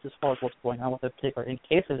weeds as far as what's going on with a particular in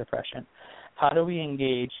case of depression. How do we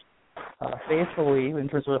engage faithfully in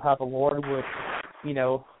terms of how the Lord would,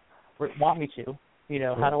 want me to?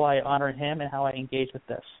 How do I honor Him and how I engage with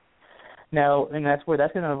this? Now, and that's going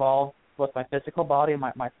to involve both my physical body and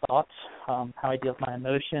my thoughts, how I deal with my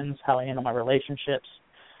emotions, how I handle my relationships.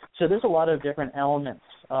 So there's a lot of different elements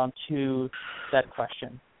to that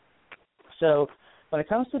question. So when it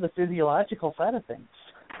comes to the physiological side of things,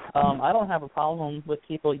 I don't have a problem with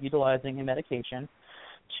people utilizing a medication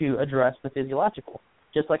to address the physiological.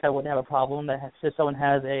 Just like I wouldn't have a problem that if someone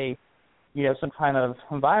has some kind of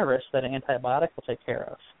virus that an antibiotic will take care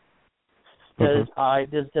of. Does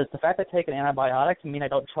the fact that I take an antibiotic mean I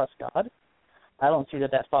don't trust God? I don't see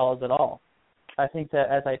that follows at all. I think that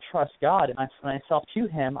as I trust God and I myself to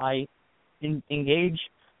Him, I engage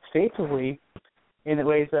faithfully in the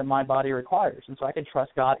ways that my body requires. And so I can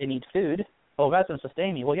trust God and eat food. Oh, God's going to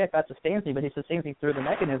sustain me. Well, yeah, God sustains me, but He sustains me through the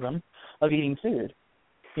mechanism of eating food.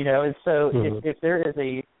 And so if there is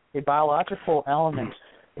a biological element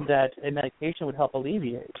that a medication would help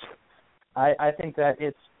alleviate, I think that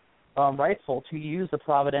it's rightful to use the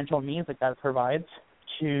providential means that God provides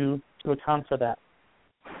to account for that.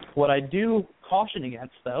 What I do caution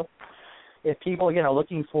against, though, if people, again, are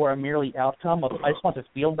looking for a merely outcome of, I just want to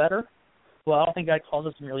feel better, well, I don't think God calls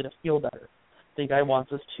us merely to feel better. I think God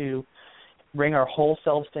wants us to bring our whole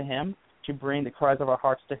selves to Him, to bring the cries of our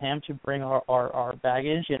hearts to Him, to bring our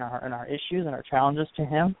baggage and our issues and our challenges to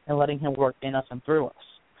Him, and letting Him work in us and through us.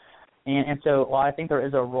 And so while I think there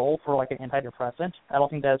is a role for like an antidepressant, I don't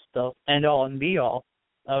think that's the end-all and be-all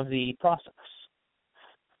of the process.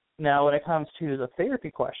 Now, when it comes to the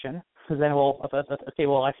therapy question, because then,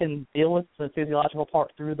 I can deal with the physiological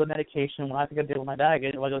part through the medication. When I think I deal with my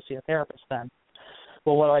baggage, I go see a therapist then.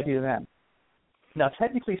 Well, what do I do then? Now,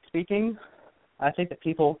 technically speaking, I think that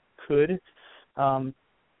people could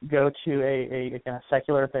go to a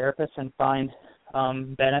secular therapist and find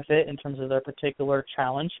benefit in terms of their particular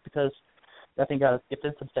challenge, because I think I've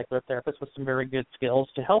gifted some secular therapists with some very good skills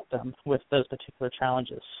to help them with those particular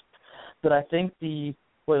challenges. But I think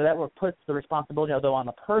that would put the responsibility, though, on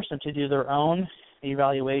the person to do their own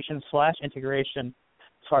evaluation / integration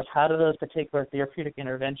as far as how do those particular therapeutic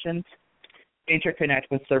interventions interconnect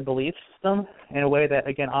with their belief system in a way that,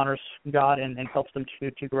 again, honors God and helps them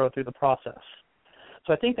to grow through the process.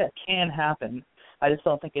 So I think that can happen. I just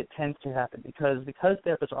don't think it tends to happen because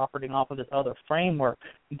therapists are operating off of this other framework,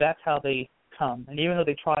 that's how they come. And even though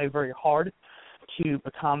they try very hard to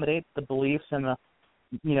accommodate the beliefs and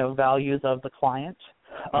the values of the client,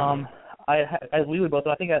 I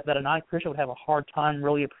think that a non-Christian would have a hard time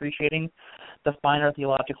really appreciating the finer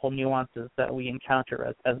theological nuances that we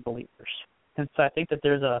encounter as believers. And so I think that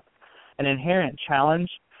there's an inherent challenge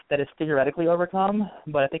that is theoretically overcome,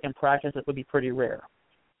 but I think in practice it would be pretty rare.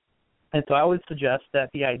 And so I would suggest that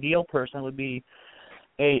the ideal person would be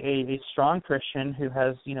a strong Christian who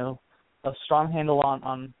has, a strong handle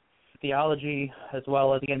on theology, as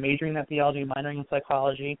well as, again, majoring in that theology, minoring in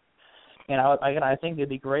psychology. And I think it would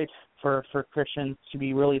be great for Christians to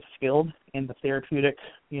be really skilled in the therapeutic,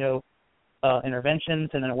 interventions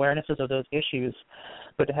and awarenesses of those issues,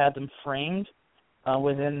 but to have them framed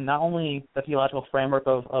within not only the theological framework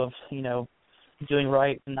of doing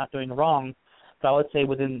right and not doing wrong, but I would say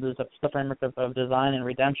within the framework of design and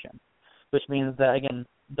redemption, which means that, again,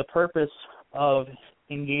 the purpose of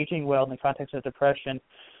engaging well in the context of depression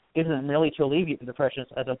isn't merely to alleviate the depression,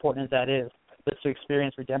 as important as that is, but to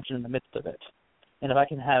experience redemption in the midst of it. And if I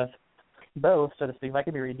can have both, so to speak, if I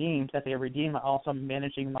can be redeemed, as I redeem, I'm also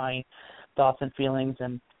managing my thoughts and feelings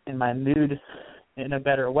and my mood in a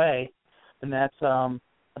better way, then I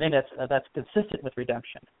think that's consistent with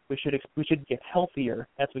redemption. We should get healthier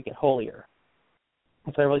as we get holier.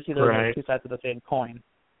 And so I really see those as two sides of the same coin.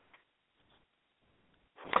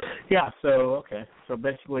 Yeah. So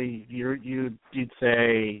basically, you'd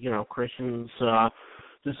say, Christians,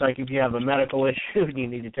 just like if you have a medical issue and you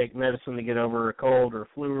need to take medicine to get over a cold or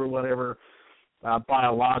flu or whatever,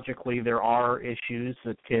 biologically there are issues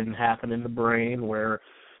that can happen in the brain where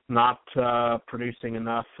not producing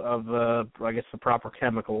enough of the proper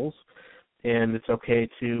chemicals, and it's okay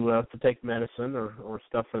to take medicine or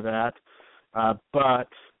stuff for that. But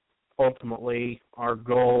ultimately, our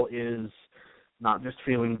goal is not just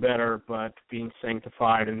feeling better, but being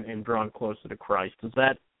sanctified and drawn closer to Christ. Is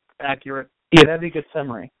that accurate? Yeah, that'd be a good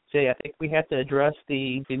summary. So yeah, I think we have to address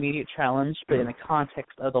the immediate challenge, but in the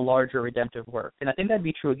context of the larger redemptive work. And I think that'd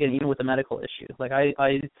be true again, even with the medical issue. Like I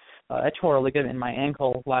tore a ligament in my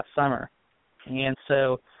ankle last summer, and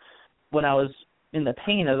so when I was in the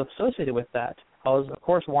pain associated with that, I was of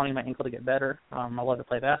course wanting my ankle to get better. I love to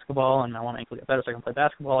play basketball, and I want my ankle to get better so I can play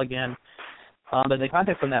basketball again. But in the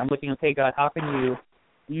context of that, I'm looking, okay, God, how can you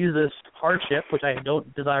use this hardship, which I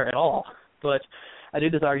don't desire at all, but I do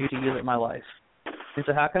desire you to use it in my life. And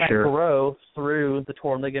so how can I grow through the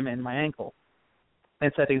torn ligament in my ankle?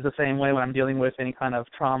 And so I think it's the same way when I'm dealing with any kind of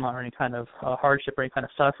trauma or any kind of hardship or any kind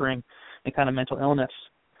of suffering, any kind of mental illness,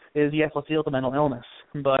 is yes, let's deal with the mental illness.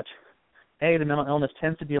 But the mental illness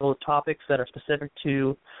tends to deal with topics that are specific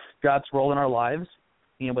to God's role in our lives,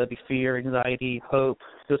 whether it be fear, anxiety, hope,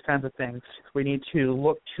 those kinds of things. We need to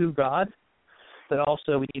look to God, but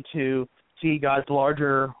also we need to see God's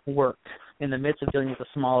larger work in the midst of dealing with a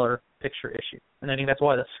smaller picture issue. And I think that's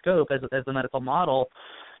why the scope as the medical model,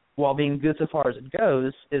 while being good so far as it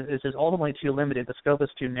goes, is ultimately too limited. The scope is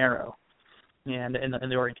too narrow, and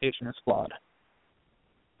the orientation is flawed.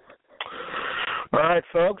 All right,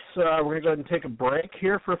 folks, we're going to go ahead and take a break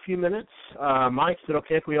here for a few minutes. Mike, is it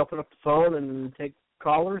okay if we open up the phone and take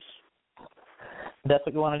callers? If that's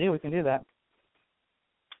what you want to do, we can do that.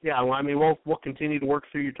 Yeah, well, I mean, we'll continue to work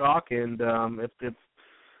through your talk, and if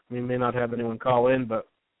we may not have anyone call in, but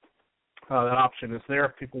that option is there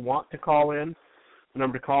if people want to call in. The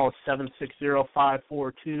number to call is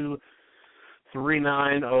 760-542-3907,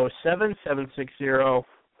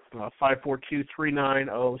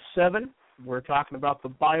 760-542-3907. We're talking about the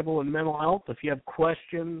Bible and mental health. If you have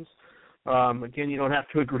questions, again, you don't have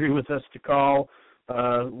to agree with us to call.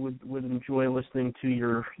 Would enjoy listening to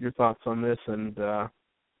your thoughts on this, and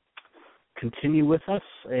continue with us,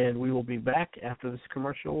 and we will be back after this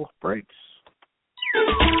commercial breaks.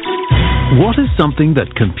 What is something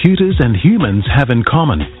that computers and humans have in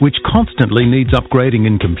common, which constantly needs upgrading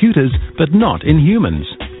in computers, but not in humans?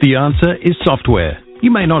 The answer is software. You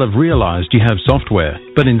may not have realized you have software,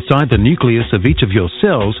 but inside the nucleus of each of your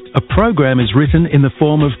cells, a program is written in the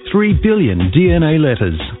form of 3 billion DNA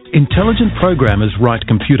letters. Intelligent programmers write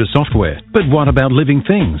computer software, but what about living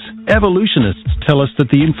things? Evolutionists tell us that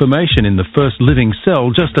the information in the first living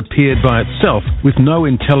cell just appeared by itself with no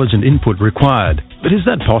intelligent input required. But is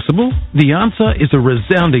that possible? The answer is a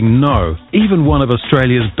resounding no. Even one of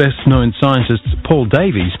Australia's best-known scientists, Paul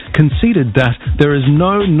Davies, conceded that there is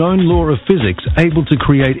no known law of physics able to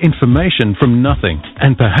create information from nothing.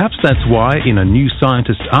 And perhaps that's why, in a New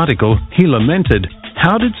Scientist article, he lamented,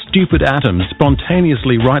 "How did stupid atoms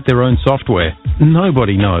spontaneously write their own software?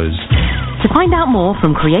 Nobody knows." To find out more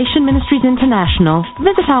from Creation Ministries International,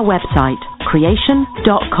 visit our website,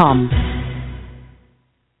 creation.com.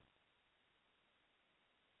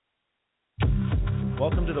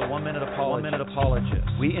 Welcome to the 1 Minute Apologist.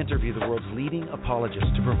 We interview the world's leading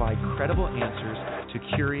apologists to provide credible answers to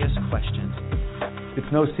curious questions.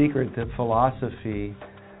 It's no secret that philosophy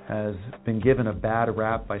has been given a bad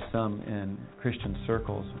rap by some in Christian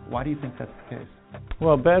circles. Why do you think that's the case?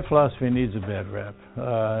 Well, bad philosophy needs a bad rap,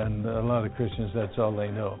 and a lot of Christians, that's all they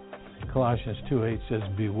know. Colossians 2:8 says,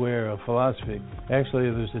 beware of philosophy. Actually,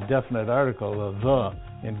 there's a definite article of the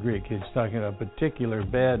in Greek. It's talking about a particular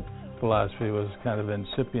bad philosophy was kind of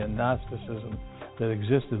incipient Gnosticism that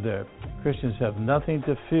existed there. Christians have nothing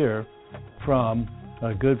to fear from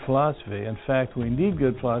a good philosophy. In fact, we need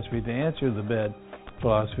good philosophy to answer the bad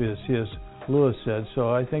philosophy, as C.S. Lewis said. So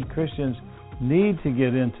I think Christians need to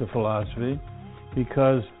get into philosophy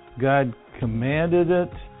because God commanded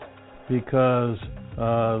it, because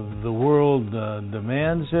the world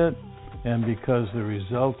demands it, and because the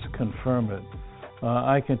results confirm it.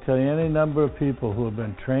 I can tell you any number of people who have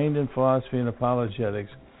been trained in philosophy and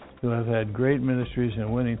apologetics who have had great ministries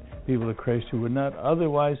in winning people to Christ who would not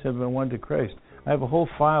otherwise have been won to Christ. I have a whole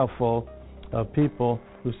file full of people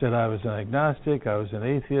who said, I was an agnostic, I was an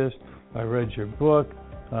atheist, I read your book,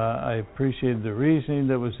 I appreciated the reasoning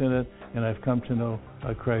that was in it, and I've come to know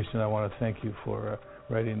Christ, and I want to thank you for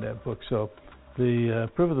writing that book. So the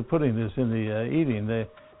proof of the pudding is in the eating.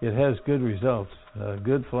 it has good results.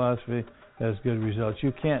 Good philosophy has good results.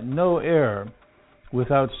 You can't know error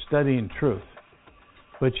without studying truth,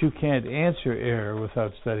 but you can't answer error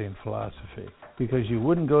without studying philosophy, because you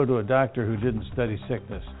wouldn't go to a doctor who didn't study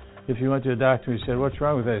sickness. If you went to a doctor and he said, "What's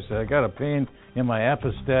wrong with that?" He said, "I got a pain in my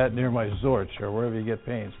apostat near my zorch," or wherever you get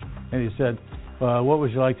pains. And he said, "What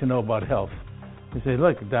would you like to know about health?" He said,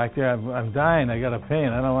 "Look, doctor, I'm dying. I got a pain.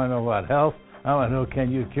 I don't want to know about health. I want to know,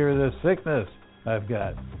 can you cure this sickness I've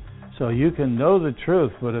got?" So you can know the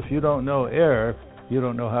truth, but if you don't know error, you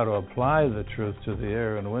don't know how to apply the truth to the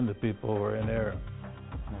error and when the people were in error.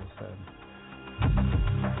 Well said.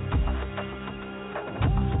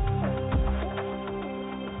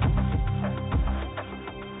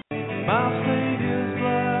 My Savior's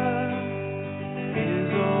blood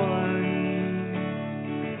is all I need.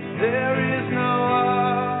 There is no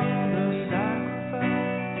other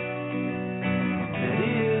sacrifice that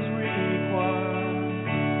is required,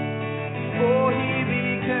 for He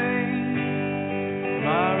became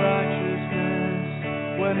my righteousness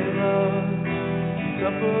when He loved,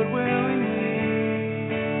 suffered willingly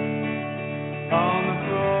on the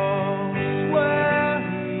cross where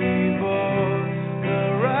He bore the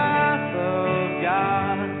wrath of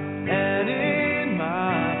God, and in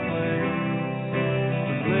my place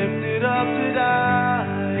was lifted up to die,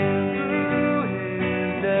 and through His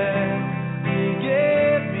death He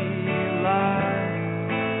gave me life,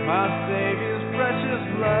 my Savior's precious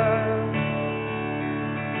blood,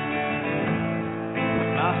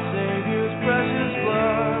 my Savior's precious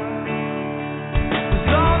blood is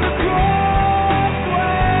on the cross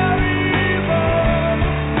where He bore.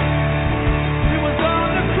 It was on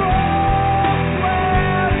the cross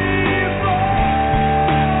where He bore.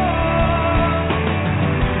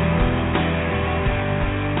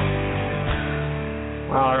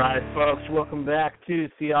 All right, folks, welcome back to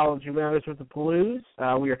Theology Matters with the Pellews.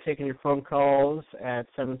 We are taking your phone calls at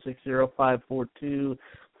 760-542-3907,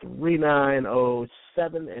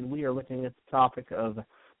 and we are looking at the topic of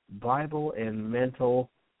Bible and mental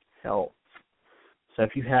health. So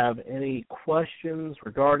if you have any questions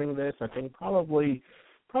regarding this, I think probably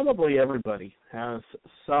everybody has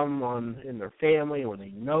someone in their family or they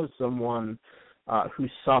know someone who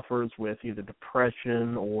suffers with either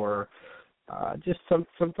depression or just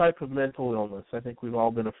some type of mental illness. I think we've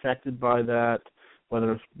all been affected by that,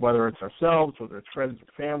 whether it's ourselves, whether it's friends or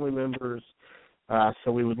family members.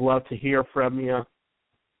 So we would love to hear from you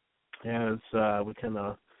as we kind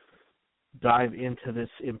of dive into this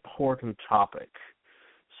important topic.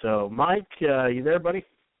 So, Mike, you there, buddy?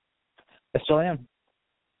 I still am.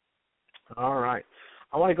 All right.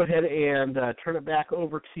 I want to go ahead and turn it back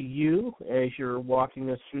over to you as you're walking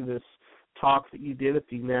us through this talk that you did at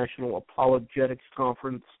the National Apologetics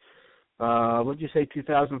Conference. What did you say,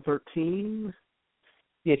 2013?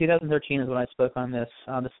 Yeah, 2013 is when I spoke on this.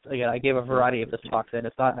 Again, I gave a variety of this talk then.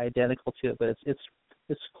 It's not identical to it, but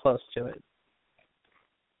it's close to it.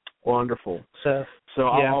 Wonderful. So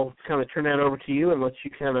yeah. I'll kind of turn that over to you and let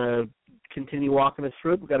you kind of continue walking us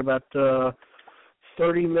through it. We've got about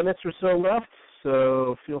 30 minutes or so left,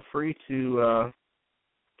 so feel free to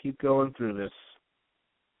keep going through this.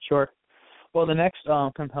 Sure. Well, the next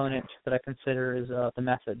component that I consider is the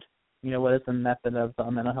method. What is the method of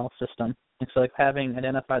the mental health system? And so, having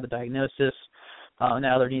identified the diagnosis,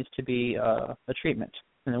 now there needs to be a treatment.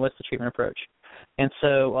 And then what's the treatment approach? And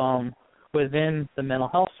so, within the mental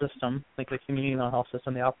health system, like the community mental health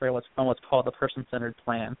system, they operate on what's called the person-centered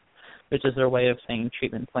plan, which is their way of saying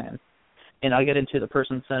treatment plan. And I'll get into the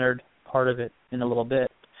person-centered part of it in a little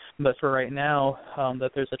bit. But for right now,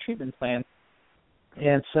 that there's a treatment plan.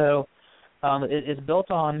 And so it is built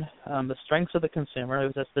on the strengths of the consumer.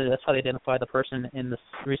 That's how they identify the person in the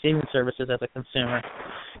receiving services as a consumer.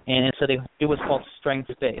 And so they do what's called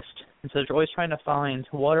strengths-based. And so they're always trying to find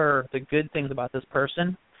what are the good things about this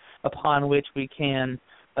person upon which we can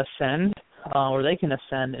ascend, or they can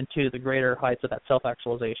ascend into the greater heights of that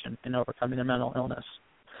self-actualization and overcoming their mental illness.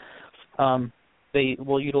 They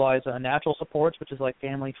will utilize natural supports, which is like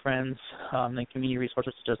family, friends, and community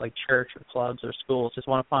resources such as like church or clubs or schools. Just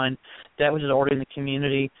want to find that which is already in the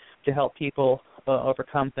community to help people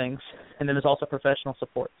overcome things. And then there's also professional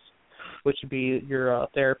supports, which would be your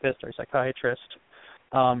therapist or psychiatrist,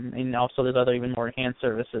 and also there's other even more enhanced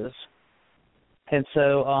services. And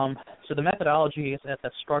so the methodology at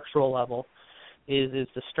that structural level is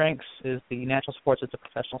the strengths, is the natural supports, is the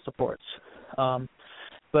professional supports.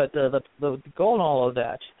 But the goal in all of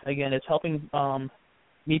that, again, is helping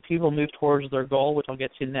people move towards their goal, which I'll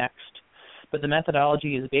get to next. But the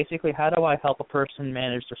methodology is basically, how do I help a person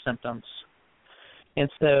manage their symptoms? And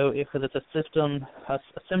so, because it's a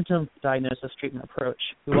symptom diagnosis treatment approach,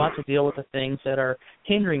 we want to deal with the things that are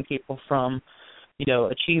hindering people from,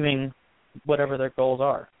 achieving whatever their goals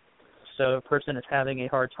are. So, a person is having a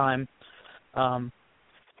hard time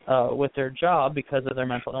with their job because of their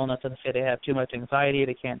mental illness, and say they have too much anxiety,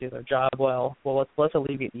 they can't do their job well. Well, let's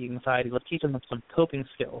alleviate the anxiety. Let's teach them some coping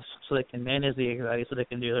skills so they can manage the anxiety, so they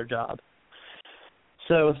can do their job.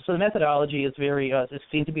 So the methodology is very, it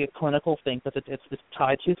seems to be a clinical thing because it's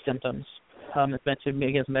tied to symptoms. It's meant to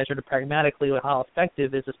be measured pragmatically how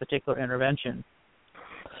effective is this particular intervention.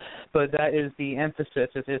 But that is the emphasis,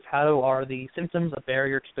 is how are the symptoms a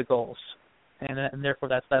barrier to the goals. And therefore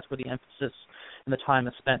that's where the emphasis and the time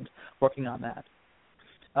is spent working on that.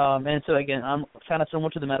 And so again, I'm kind of similar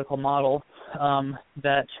to the medical model.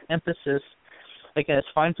 That emphasis, again, it's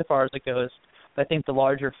fine so far as it goes. But I think the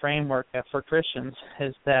larger framework for Christians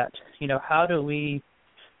is that, how do we,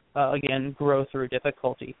 again, grow through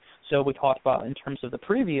difficulty? So we talked about in terms of the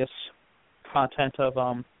previous content of,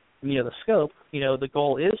 the scope, the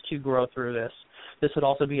goal is to grow through this. This would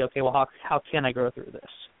also be, okay, well, how can I grow through this?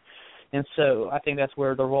 And so I think that's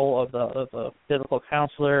where the role of the biblical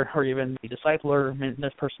counselor or even the discipler in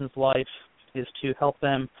this person's life is to help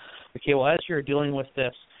them, okay, well, as you're dealing with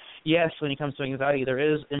this, yes, when it comes to anxiety, there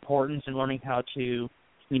is importance in learning how to,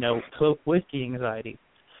 cope with the anxiety.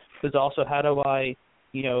 There's also how do I,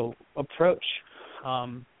 approach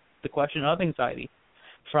the question of anxiety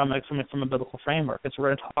from a biblical framework. And so we're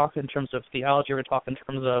going to talk in terms of theology. We're going to talk in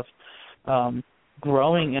terms of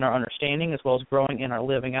growing in our understanding as well as growing in our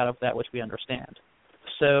living out of that which we understand.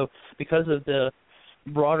 So because of the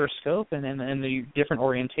broader scope and the different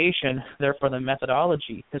orientation, therefore the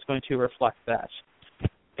methodology is going to reflect that.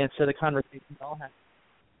 And so the conversations all have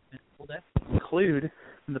to include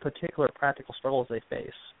the particular practical struggles they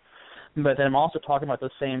face. But then I'm also talking about the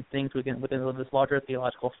same things within this larger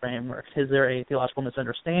theological framework. Is there a theological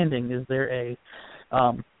misunderstanding? Is there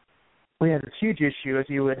we have a huge issue, as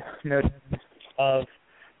you would notice, of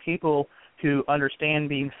people who understand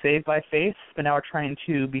being saved by faith, but now are trying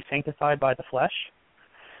to be sanctified by the flesh.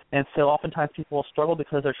 And so oftentimes people will struggle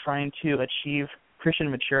because they're trying to achieve Christian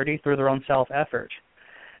maturity through their own self-effort.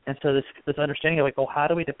 And so this understanding of, how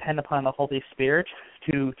do we depend upon the Holy Spirit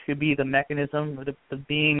to be the mechanism, the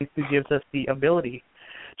being who gives us the ability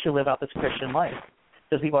to live out this Christian life?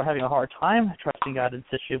 Because people are having a hard time trusting God in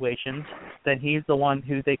situations, then He's the one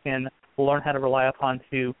who they can learn how to rely upon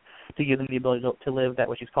to give them the ability to live that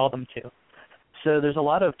which He's called them to. So there's a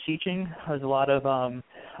lot of teaching, there's a lot of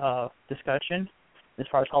discussion as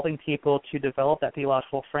far as helping people to develop that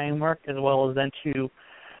theological framework, as well as then to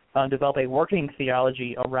develop a working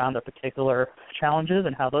theology around their particular challenges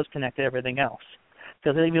and how those connect to everything else.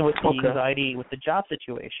 Because even with the anxiety with the job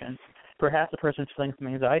situation, perhaps the person's feeling some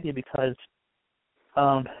anxiety because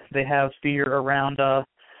they have fear around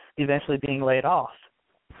eventually being laid off.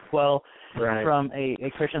 Well, from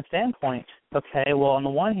a Christian standpoint, okay, well, on the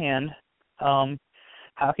one hand,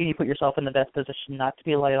 how can you put yourself in the best position not to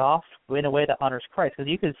be laid off in a way that honors Christ?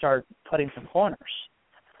 Because you could start cutting some corners.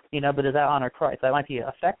 But does that honor Christ? That might be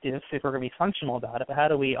effective if we're going to be functional about it, but how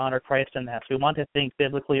do we honor Christ in that? So we want to think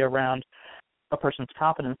biblically around a person's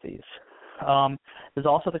competencies. There's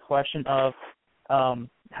also the question of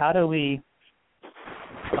how do we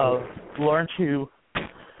learn to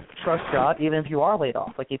trust God even if you are laid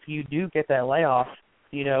off? Like if you do get that layoff,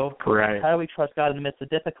 how do we trust God in the midst of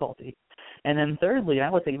difficulty? And then thirdly, I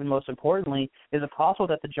would say even most importantly, is it possible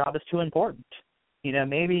that the job is too important?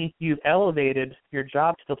 Maybe you've elevated your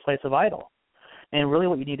job to the place of idol. And really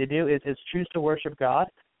what you need to do is choose to worship God,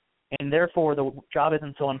 and therefore the job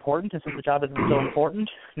isn't so important. And since the job isn't so important,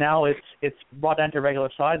 now it's brought down to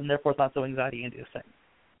regular size, and therefore it's not so anxiety-inducing.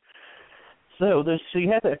 So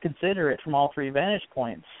you have to consider it from all three vantage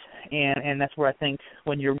points. And that's where I think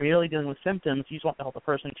when you're really dealing with symptoms, you just want to help the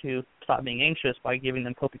person to stop being anxious by giving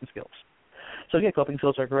them coping skills. So yeah, coping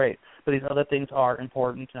skills are great, but these other things are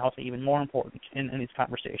important, and also even more important in these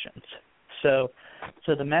conversations. So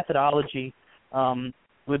the methodology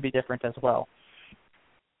would be different as well.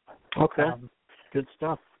 Okay, good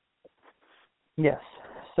stuff. Yes.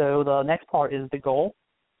 So the next part is the goal,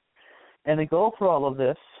 and the goal for all of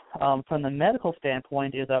this, from the medical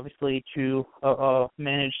standpoint, is obviously to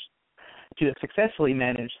successfully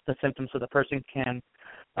manage the symptoms so the person can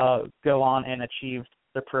go on and achieve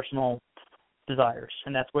their personal desires.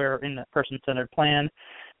 And that's where in the person-centered plan,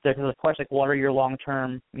 there's a question like, what are your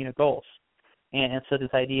long-term goals? And so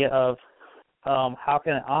this idea of how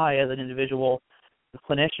can I, as an individual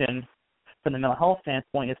clinician, from the mental health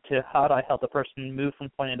standpoint, is to how do I help the person move from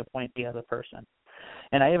point A to point B as a person.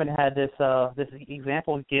 And I even had this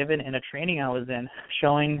example given in a training I was in,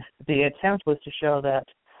 showing the attempt was to show that,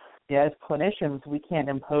 as clinicians, we can't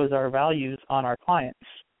impose our values on our clients.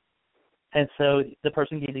 And so the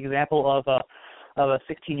person gave the example of a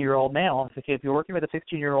 16-year-old male. If you're working with a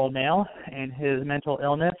 16-year-old male and his mental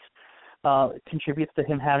illness contributes to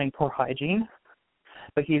him having poor hygiene,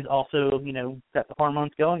 but he's also, got the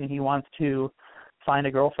hormones going and he wants to find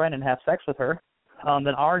a girlfriend and have sex with her,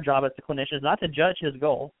 then our job as the clinician is not to judge his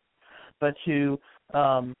goal, but to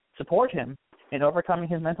support him in overcoming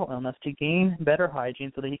his mental illness to gain better hygiene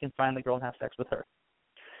so that he can find the girl and have sex with her.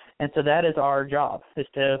 And so that is our job, is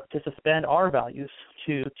to suspend our values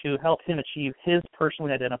to help him achieve his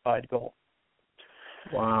personally identified goal.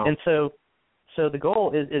 Wow. And so the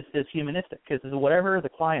goal is humanistic, because whatever the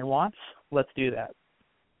client wants, let's do that.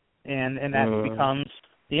 And that becomes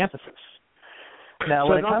the emphasis. Now,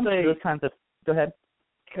 when it comes to those kinds of... Go ahead.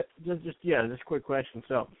 Just a quick question.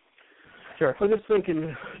 So, sure. I'm just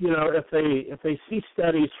thinking, if they see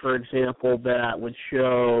studies, for example, that would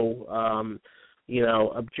show,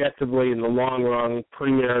 objectively in the long run,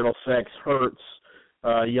 premarital sex hurts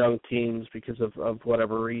young teens because of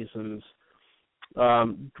whatever reasons,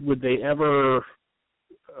 would they ever,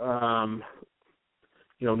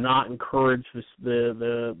 not encourage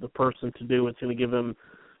the person to do what's going to give them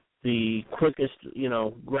the quickest,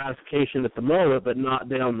 gratification at the moment, but not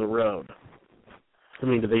down the road? I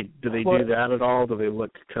mean, do they do that at all? Do they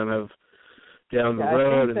look kind of down the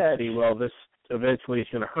road and see, well, this eventually is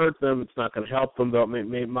going to hurt them, it's not going to help them, though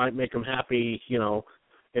it might make them happy,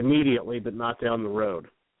 immediately, but not down the road?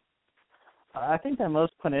 I think that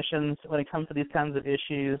most clinicians, when it comes to these kinds of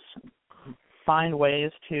issues, find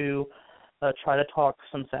ways to try to talk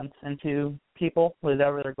some sense into people,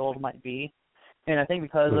 whatever their goals might be. And I think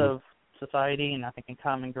because of society and I think in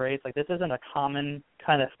common grace, this isn't a common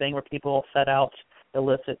kind of thing where people set out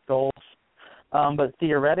illicit goals. But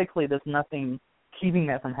theoretically, there's nothing keeping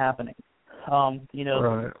that from happening.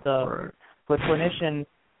 The clinician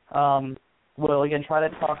will, again, try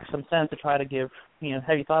to talk some sense to try to give,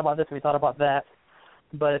 have you thought about this? Have you thought about that?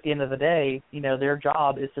 But at the end of the day, their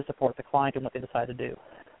job is to support the client in what they decide to do.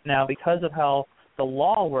 Now, because of how the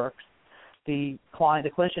law works, the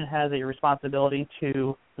clinician has a responsibility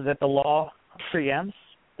that the law preempts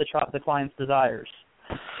the client's desires.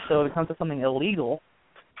 So if it comes to something illegal,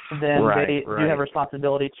 then they do have a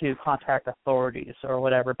responsibility to contact authorities or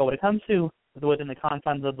whatever. But when it comes to within the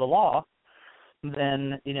confines of the law,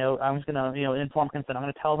 then, I'm just going to, inform consent. I'm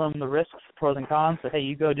going to tell them the risks, pros and cons, so, hey,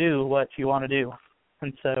 you go do what you want to do.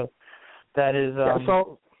 And so that is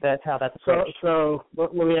that's how that's approached. So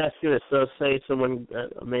let me ask you this. So say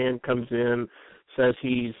a man comes in, says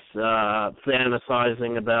he's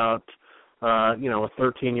fantasizing about, a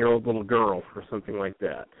 13-year-old little girl or something like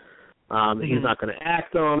that. He's not going to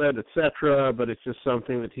act on it, etc., but it's just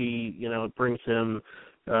something that he, it brings him,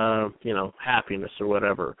 happiness or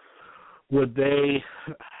whatever. Is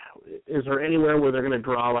there anywhere where they're going to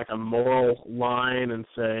draw a moral line and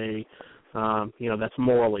say, that's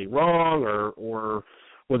morally wrong, or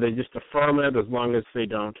would they just affirm it as long as they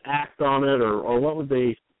don't act on it, or what would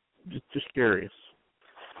they, just curious?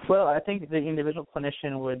 Well, I think the individual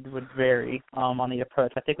clinician would vary on the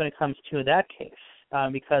approach. I think when it comes to that case,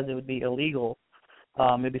 because it would be illegal,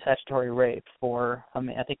 it would be statutory rape for,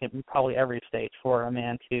 I think in probably every state, for a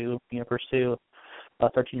man to pursue a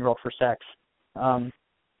 13-year-old for sex.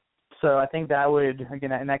 So I think that would,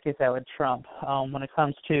 again, in that case, that would trump. When it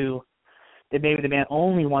comes to maybe the man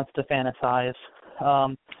only wants to fantasize,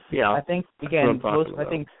 I think, again, I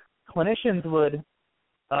think clinicians would,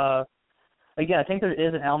 again, I think there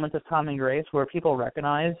is an element of common grace where people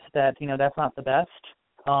recognize that, that's not the best.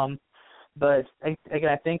 But, again,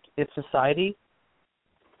 I think if society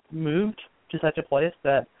moved to such a place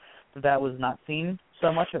that was not seen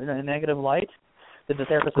so much in a negative light, that the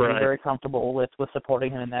therapist would be very comfortable with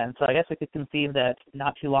supporting him in that. And so I guess we could conceive that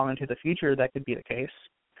not too long into the future that could be the case.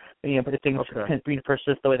 But if things continue to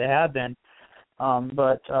persist the way they have been.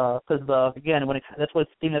 But because again, that's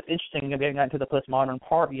what's interesting. We haven't gotten to the postmodern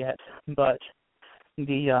part yet, but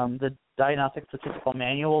the Diagnostic Statistical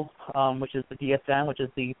Manual, which is the DSM, which is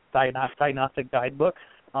the Diagnostic Guidebook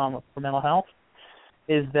for mental health,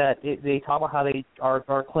 is that they talk about how they are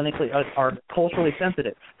culturally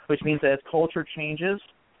sensitive, which means that as culture changes,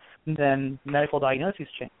 then medical diagnoses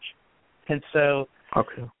change. And so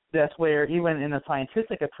that's where, even in the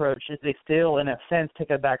scientific approach, they still, in a sense, take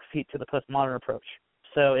a back seat to the postmodern approach.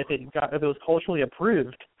 So if it was culturally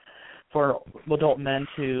approved for adult men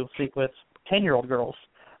to sleep with 10-year-old girls,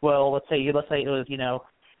 well, let's say it was,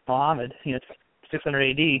 Muhammad, 600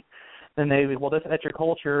 AD, then that's your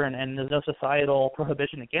culture, and there's no societal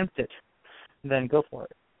prohibition against it, then go for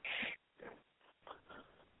it.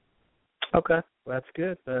 Okay, that's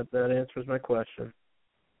good. That answers my question.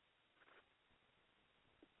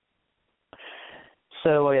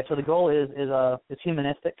 So so the goal is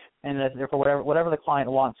humanistic, and therefore whatever the client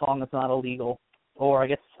wants, as long as it's not illegal. Or I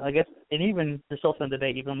guess, and even there's still some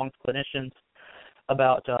debate even amongst clinicians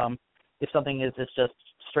about if something is just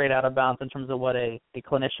straight out of bounds in terms of what a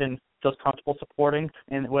clinician feels comfortable supporting,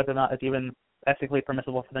 and whether or not it's even ethically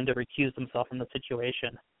permissible for them to recuse themselves from the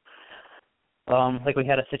situation. Like we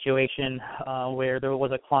had a situation where there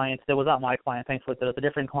was a client that was not my client, thankfully, but it was a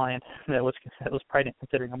different client that was pregnant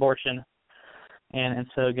considering abortion. And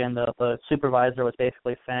so again, the supervisor was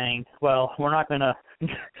basically saying, well, we're not going to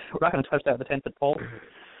touch that with a 10-foot pole.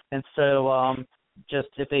 And so just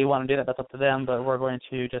if they want to do that, that's up to them. But we're going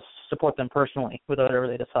to just support them personally with whatever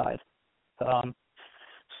they decide.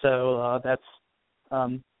 So that's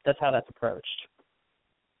how that's approached.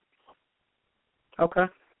 Okay,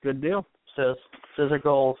 good deal. So those are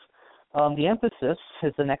goals. The emphasis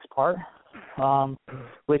is the next part,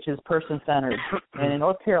 which is person-centered. And in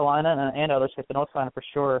North Carolina and other states, but North Carolina for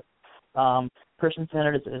sure,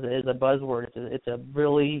 person-centered is a buzzword. It's a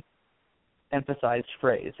really emphasized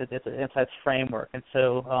phrase. It's an emphasized framework. And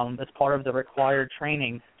so as part of the required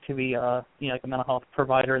training to be like a mental health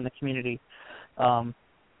provider in the community,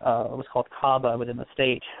 what's called CABA within the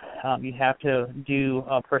state, you have to do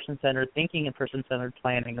person-centered thinking and person-centered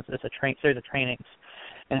planning. It's a series of trainings,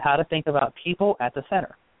 and how to think about people at the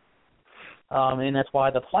center. And that's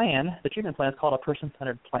why the treatment plan is called a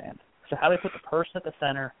person-centered plan. So how do we put the person at the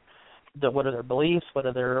center? What are their beliefs? What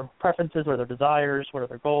are their preferences? What are their desires? What are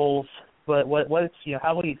their goals? How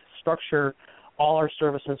do we structure all our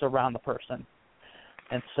services around the person?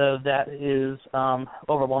 And so that is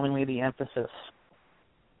overwhelmingly the emphasis.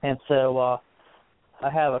 And so I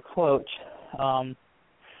have a quote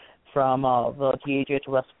from the THH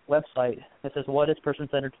website that says, "What is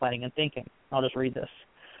person-centered planning and thinking?" I'll just read this.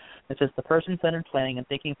 It says, "The person-centered planning and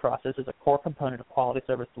thinking process is a core component of quality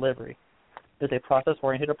service delivery. It is a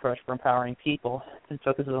process-oriented approach for empowering people and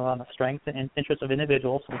focuses on the strengths and interests of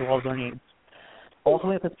individuals as well as their needs.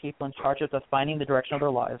 Ultimately, it puts people in charge of defining the direction of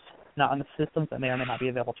their lives, not on the systems that may or may not be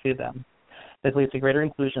available to them. This leads to greater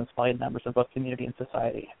inclusion of valued members of both community and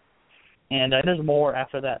society." And there's more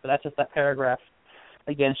after that, but that's just that paragraph.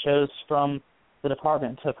 Again, shows from the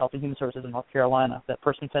Department of Health and Human Services in North Carolina that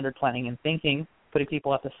person-centered planning and thinking, putting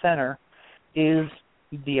people at the center, is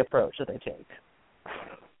the approach that they take.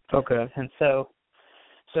 Okay. And so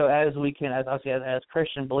as we can, as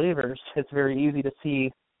Christian believers, it's very easy to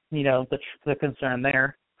see, the concern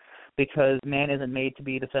there, because man isn't made to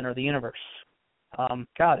be the center of the universe.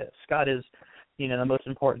 God is. God is, the most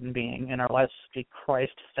important being, and our lives should be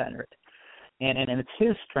Christ-centered. And it's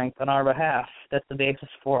His strength on our behalf that's the basis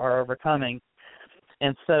for our overcoming.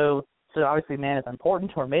 And so obviously man is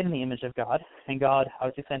important. We're made in the image of God, and God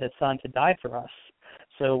obviously sent His Son to die for us.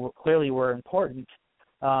 So clearly we're important,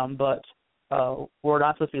 but we're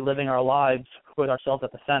not supposed to be living our lives with ourselves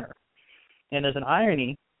at the center. And there's an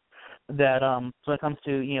irony that when it comes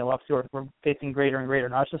to, obviously we're facing greater and greater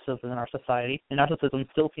narcissism in our society, and narcissism is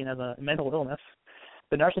still seen as a mental illness,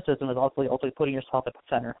 but narcissism is also putting yourself at the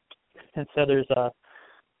center. And so there's a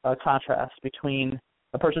contrast between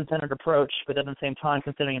a person-centered approach, but at the same time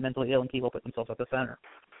considering a mentally ill and people put themselves at the center.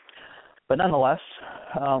 But nonetheless,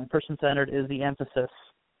 person-centered is the emphasis,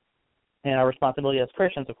 and our responsibility as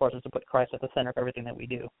Christians, of course, is to put Christ at the center of everything that we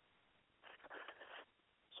do.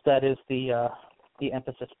 So that is the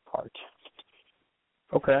emphasis part.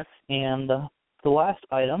 Okay. And the last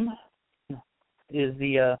item is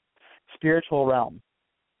the spiritual realm.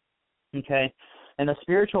 Okay? And the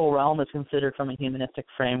spiritual realm is considered from a humanistic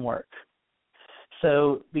framework.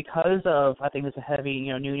 So because of, I think there's a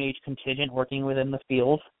heavy, New Age contingent working within the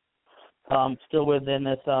field, still within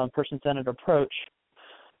this person-centered approach,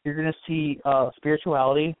 you're going to see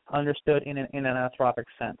spirituality understood in an anthropic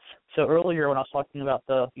sense. So earlier when I was talking about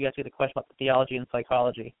you guys get the question about the theology and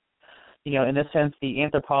psychology. In this sense, the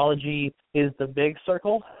anthropology is the big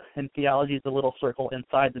circle, and theology is the little circle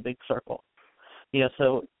inside the big circle.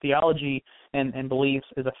 So theology and beliefs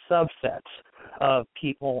is a subset of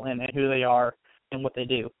people and who they are and what they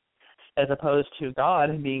do, as opposed to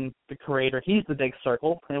God being the creator. He's the big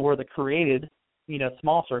circle, and we're the created,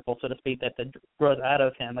 small circle, so to speak, that grows out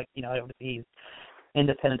of Him. He's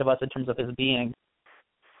independent of us in terms of His being.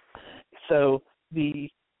 So in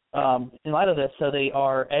light of this, so they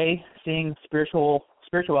are seeing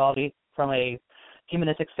spirituality from a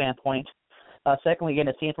humanistic standpoint, Secondly, again,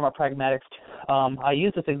 it's seen from a pragmatic. I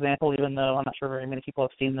use this example even though I'm not sure very many people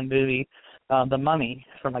have seen the movie The Mummy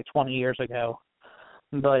from like 20 years ago.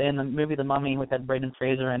 But in the movie The Mummy, which had Brendan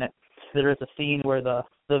Fraser in it, there is a scene where the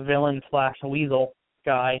villain / weasel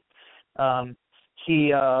guy,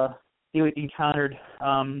 he encountered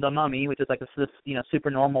the mummy, which is like this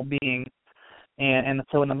super normal being, and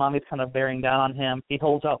so when the mummy's kind of bearing down on him, he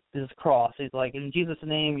holds up his cross. He's like, in Jesus'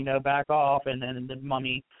 name, back off, and then the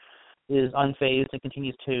mummy is unfazed and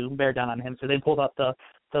continues to bear down on him. So they pulled up the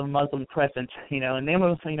Muslim crescent, in the name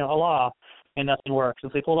of Allah, and nothing works.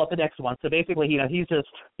 And so they pulled up the next one. So basically,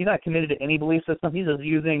 he's not committed to any belief system. He's just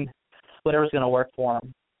using whatever's going to work for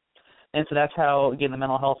him. And so that's how, again, the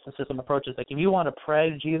mental health system approaches. Like, if you want to pray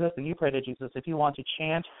to Jesus, then you pray to Jesus. If you want to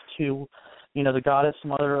chant to, the goddess,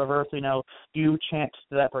 mother of earth, you chant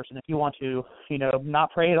to that person. If you want to,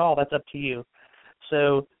 not pray at all, that's up to you.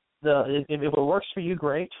 So if it works for you,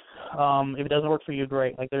 great. If it doesn't work for you,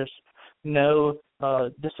 great. Like, there's no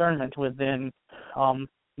discernment within,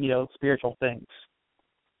 spiritual things.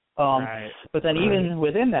 Right. But then even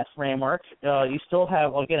within that framework, you still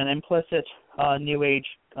have, again, an implicit New Age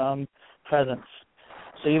presence.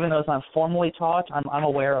 So even though it's not formally taught, I'm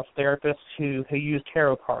aware of therapists who use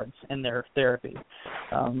tarot cards in their therapy.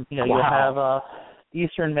 You have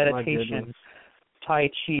Eastern meditation, Tai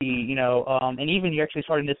Chi, and even you're actually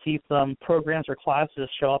starting to see some programs or classes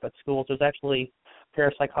show up at schools. There's actually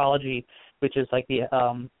parapsychology, which is like the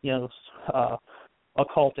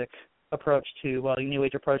occultic approach to the New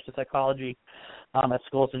Age approach to psychology at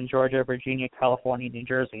schools in Georgia, Virginia, California, New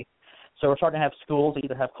Jersey. So we're starting to have schools that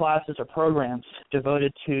either have classes or programs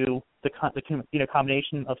devoted to the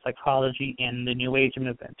combination of psychology and the New Age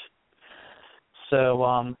movement.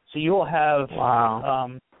 So you will have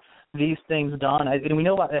these things done, and we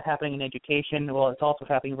know about it happening in education. Well, it's also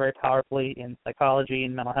happening very powerfully in psychology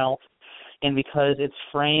and mental health, and because it's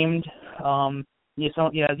framed.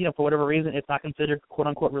 For whatever reason, it's not considered "quote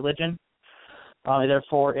unquote" religion.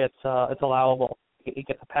 Therefore, it's allowable. It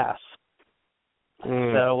gets a pass.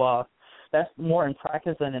 So that's more in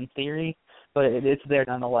practice than in theory, but it's there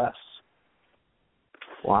nonetheless.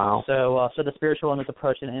 Wow. So the spiritual one is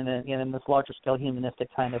approached in this larger scale humanistic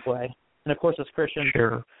kind of way. And of course, as Christians,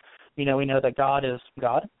 sure. We know that God is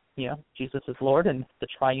God. Jesus is Lord, and the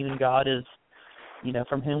triune God is,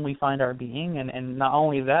 from whom we find our being. And not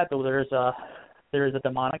only that, but there is a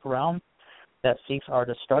demonic realm that seeks our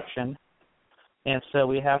destruction. And so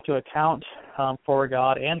we have to account for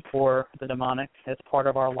God and for the demonic as part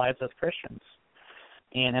of our lives as Christians.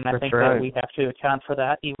 And I think that we have to account for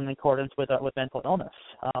that even in accordance with mental illness.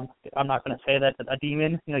 I'm not going to say that a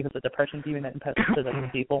demon, it's a depression demon that infests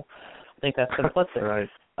people. I think that's simplistic. Right.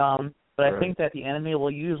 But I think that the enemy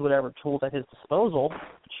will use whatever tools at his disposal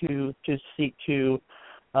to seek to,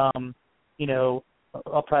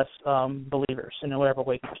 oppress believers in whatever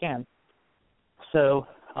way he can. So,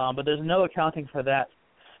 but there's no accounting for that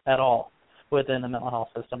at all within the mental health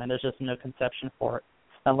system, and there's just no conception for it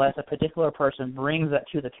unless a particular person brings that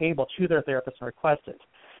to the table to their therapist and requests it.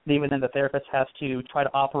 And even then, the therapist has to try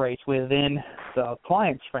to operate within the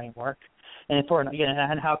client's framework. And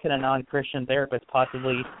how can a non-Christian therapist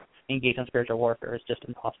possibly engage in spiritual warfare? It's just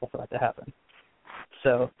impossible for that to happen.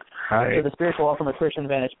 So the spiritual realm from a Christian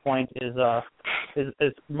vantage point is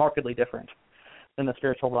markedly different than the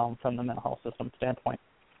spiritual realm from the mental health system standpoint.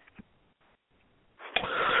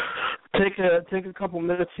 Take a couple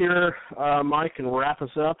minutes here, Mike, and wrap us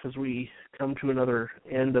up as we come to another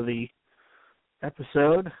end of the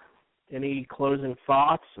episode. Any closing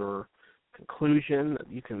thoughts or conclusion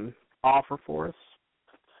that you can offer for us?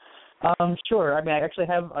 Sure. I actually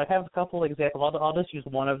have a couple examples. I'll just use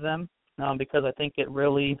one of them because I think it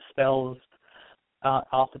really spells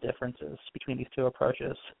out the differences between these two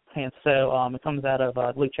approaches. And so it comes out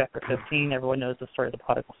of Luke chapter 15. Everyone knows the story of the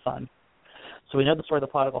prodigal son. So we know the story of the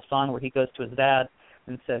prodigal son where he goes to his dad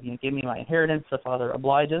and said, give me my inheritance. The father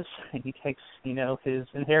obliges, and he takes, his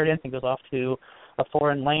inheritance and goes off to a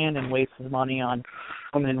foreign land and wastes his money on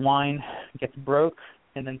women and wine, gets broke,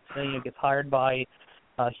 and then gets hired by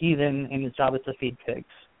a heathen, and his job is to feed pigs.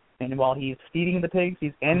 And while he's feeding the pigs,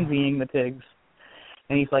 he's envying the pigs.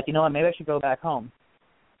 And he's like, maybe I should go back home.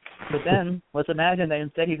 But then let's imagine that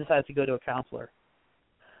instead he decides to go to a counselor.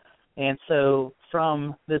 And so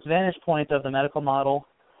from this vantage point of the medical model,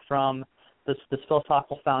 from this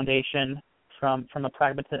philosophical foundation, from a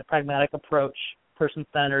pragmatic approach,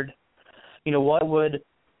 person-centered, what would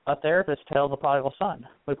a therapist tell the prodigal son?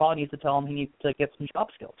 We probably need to tell him he needs to get some job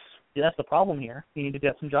skills. That's the problem here. You need to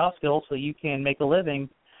get some job skills so you can make a living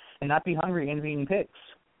and not be hungry and eating pigs.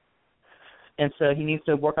 And so he needs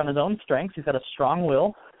to work on his own strengths. He's got a strong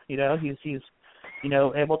will. He's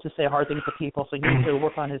able to say hard things to people, so he needs to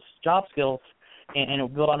work on his job skills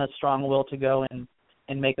and build on a strong will to go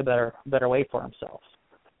and make a better way for himself.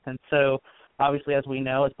 And so, obviously, as we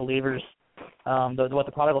know, as believers, what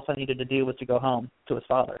the prodigal son needed to do was to go home to his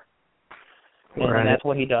father. And that's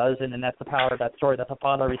what he does, and that's the power of that story, that the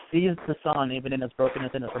father receives the son even in his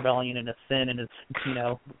brokenness, in his rebellion, in his sin, in his,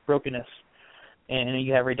 brokenness. And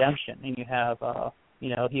you have redemption, and you have,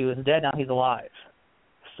 he was dead, now he's alive.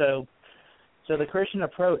 So the Christian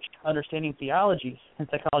approach, understanding theology and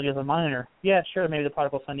psychology as a minor, yeah, sure, maybe the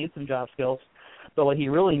prodigal son needs some job skills, but what he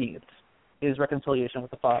really needs is reconciliation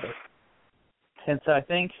with the Father. And so I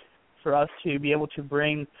think for us to be able to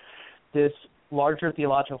bring this larger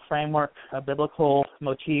theological framework, a biblical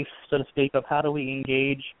motif, so to speak, of how do we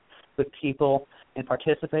engage with people and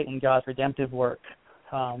participate in God's redemptive work,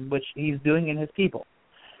 which he's doing in his people.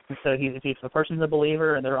 And so if a person's a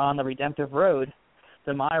believer and they're on the redemptive road,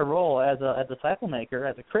 then my role as a disciple maker,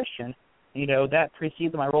 as a Christian, that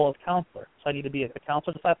precedes my role as counselor. So I need to be a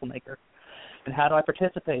counselor, disciple maker. And how do I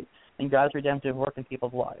participate in God's redemptive work in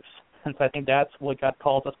people's lives? And so I think that's what God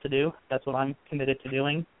calls us to do. That's what I'm committed to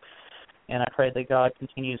doing. And I pray that God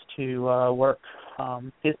continues to work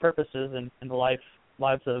his purposes in the lives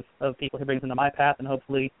of people he brings into my path, and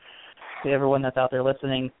hopefully to everyone that's out there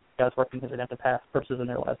listening, God's working his redemptive purposes in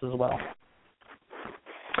their lives as well.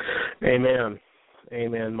 Amen.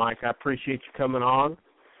 Amen, Mike. I appreciate you coming on,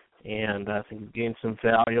 and I think you've gained some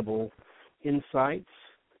valuable insights,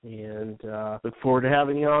 and look forward to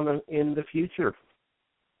having you on in the future.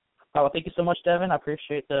 Well, thank you so much, Devin. I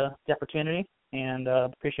appreciate the opportunity, and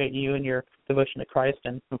appreciate you and your devotion to Christ,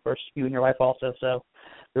 and, of course, you and your wife also. So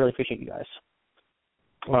I really appreciate you guys.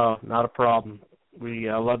 Well, not a problem. We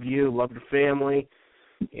love you, love your family,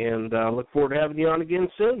 and look forward to having you on again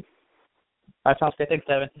soon. All right, sounds good. Thanks,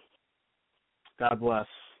 Devin. God bless.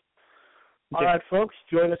 All right, folks,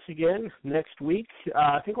 join us again next week.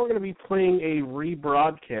 I think we're going to be playing a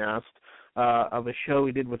rebroadcast of a show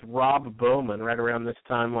we did with Rob Bowman right around this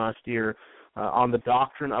time last year on the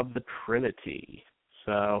doctrine of the Trinity.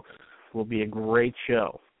 So it will be a great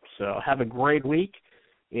show. So have a great week,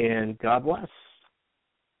 and God bless.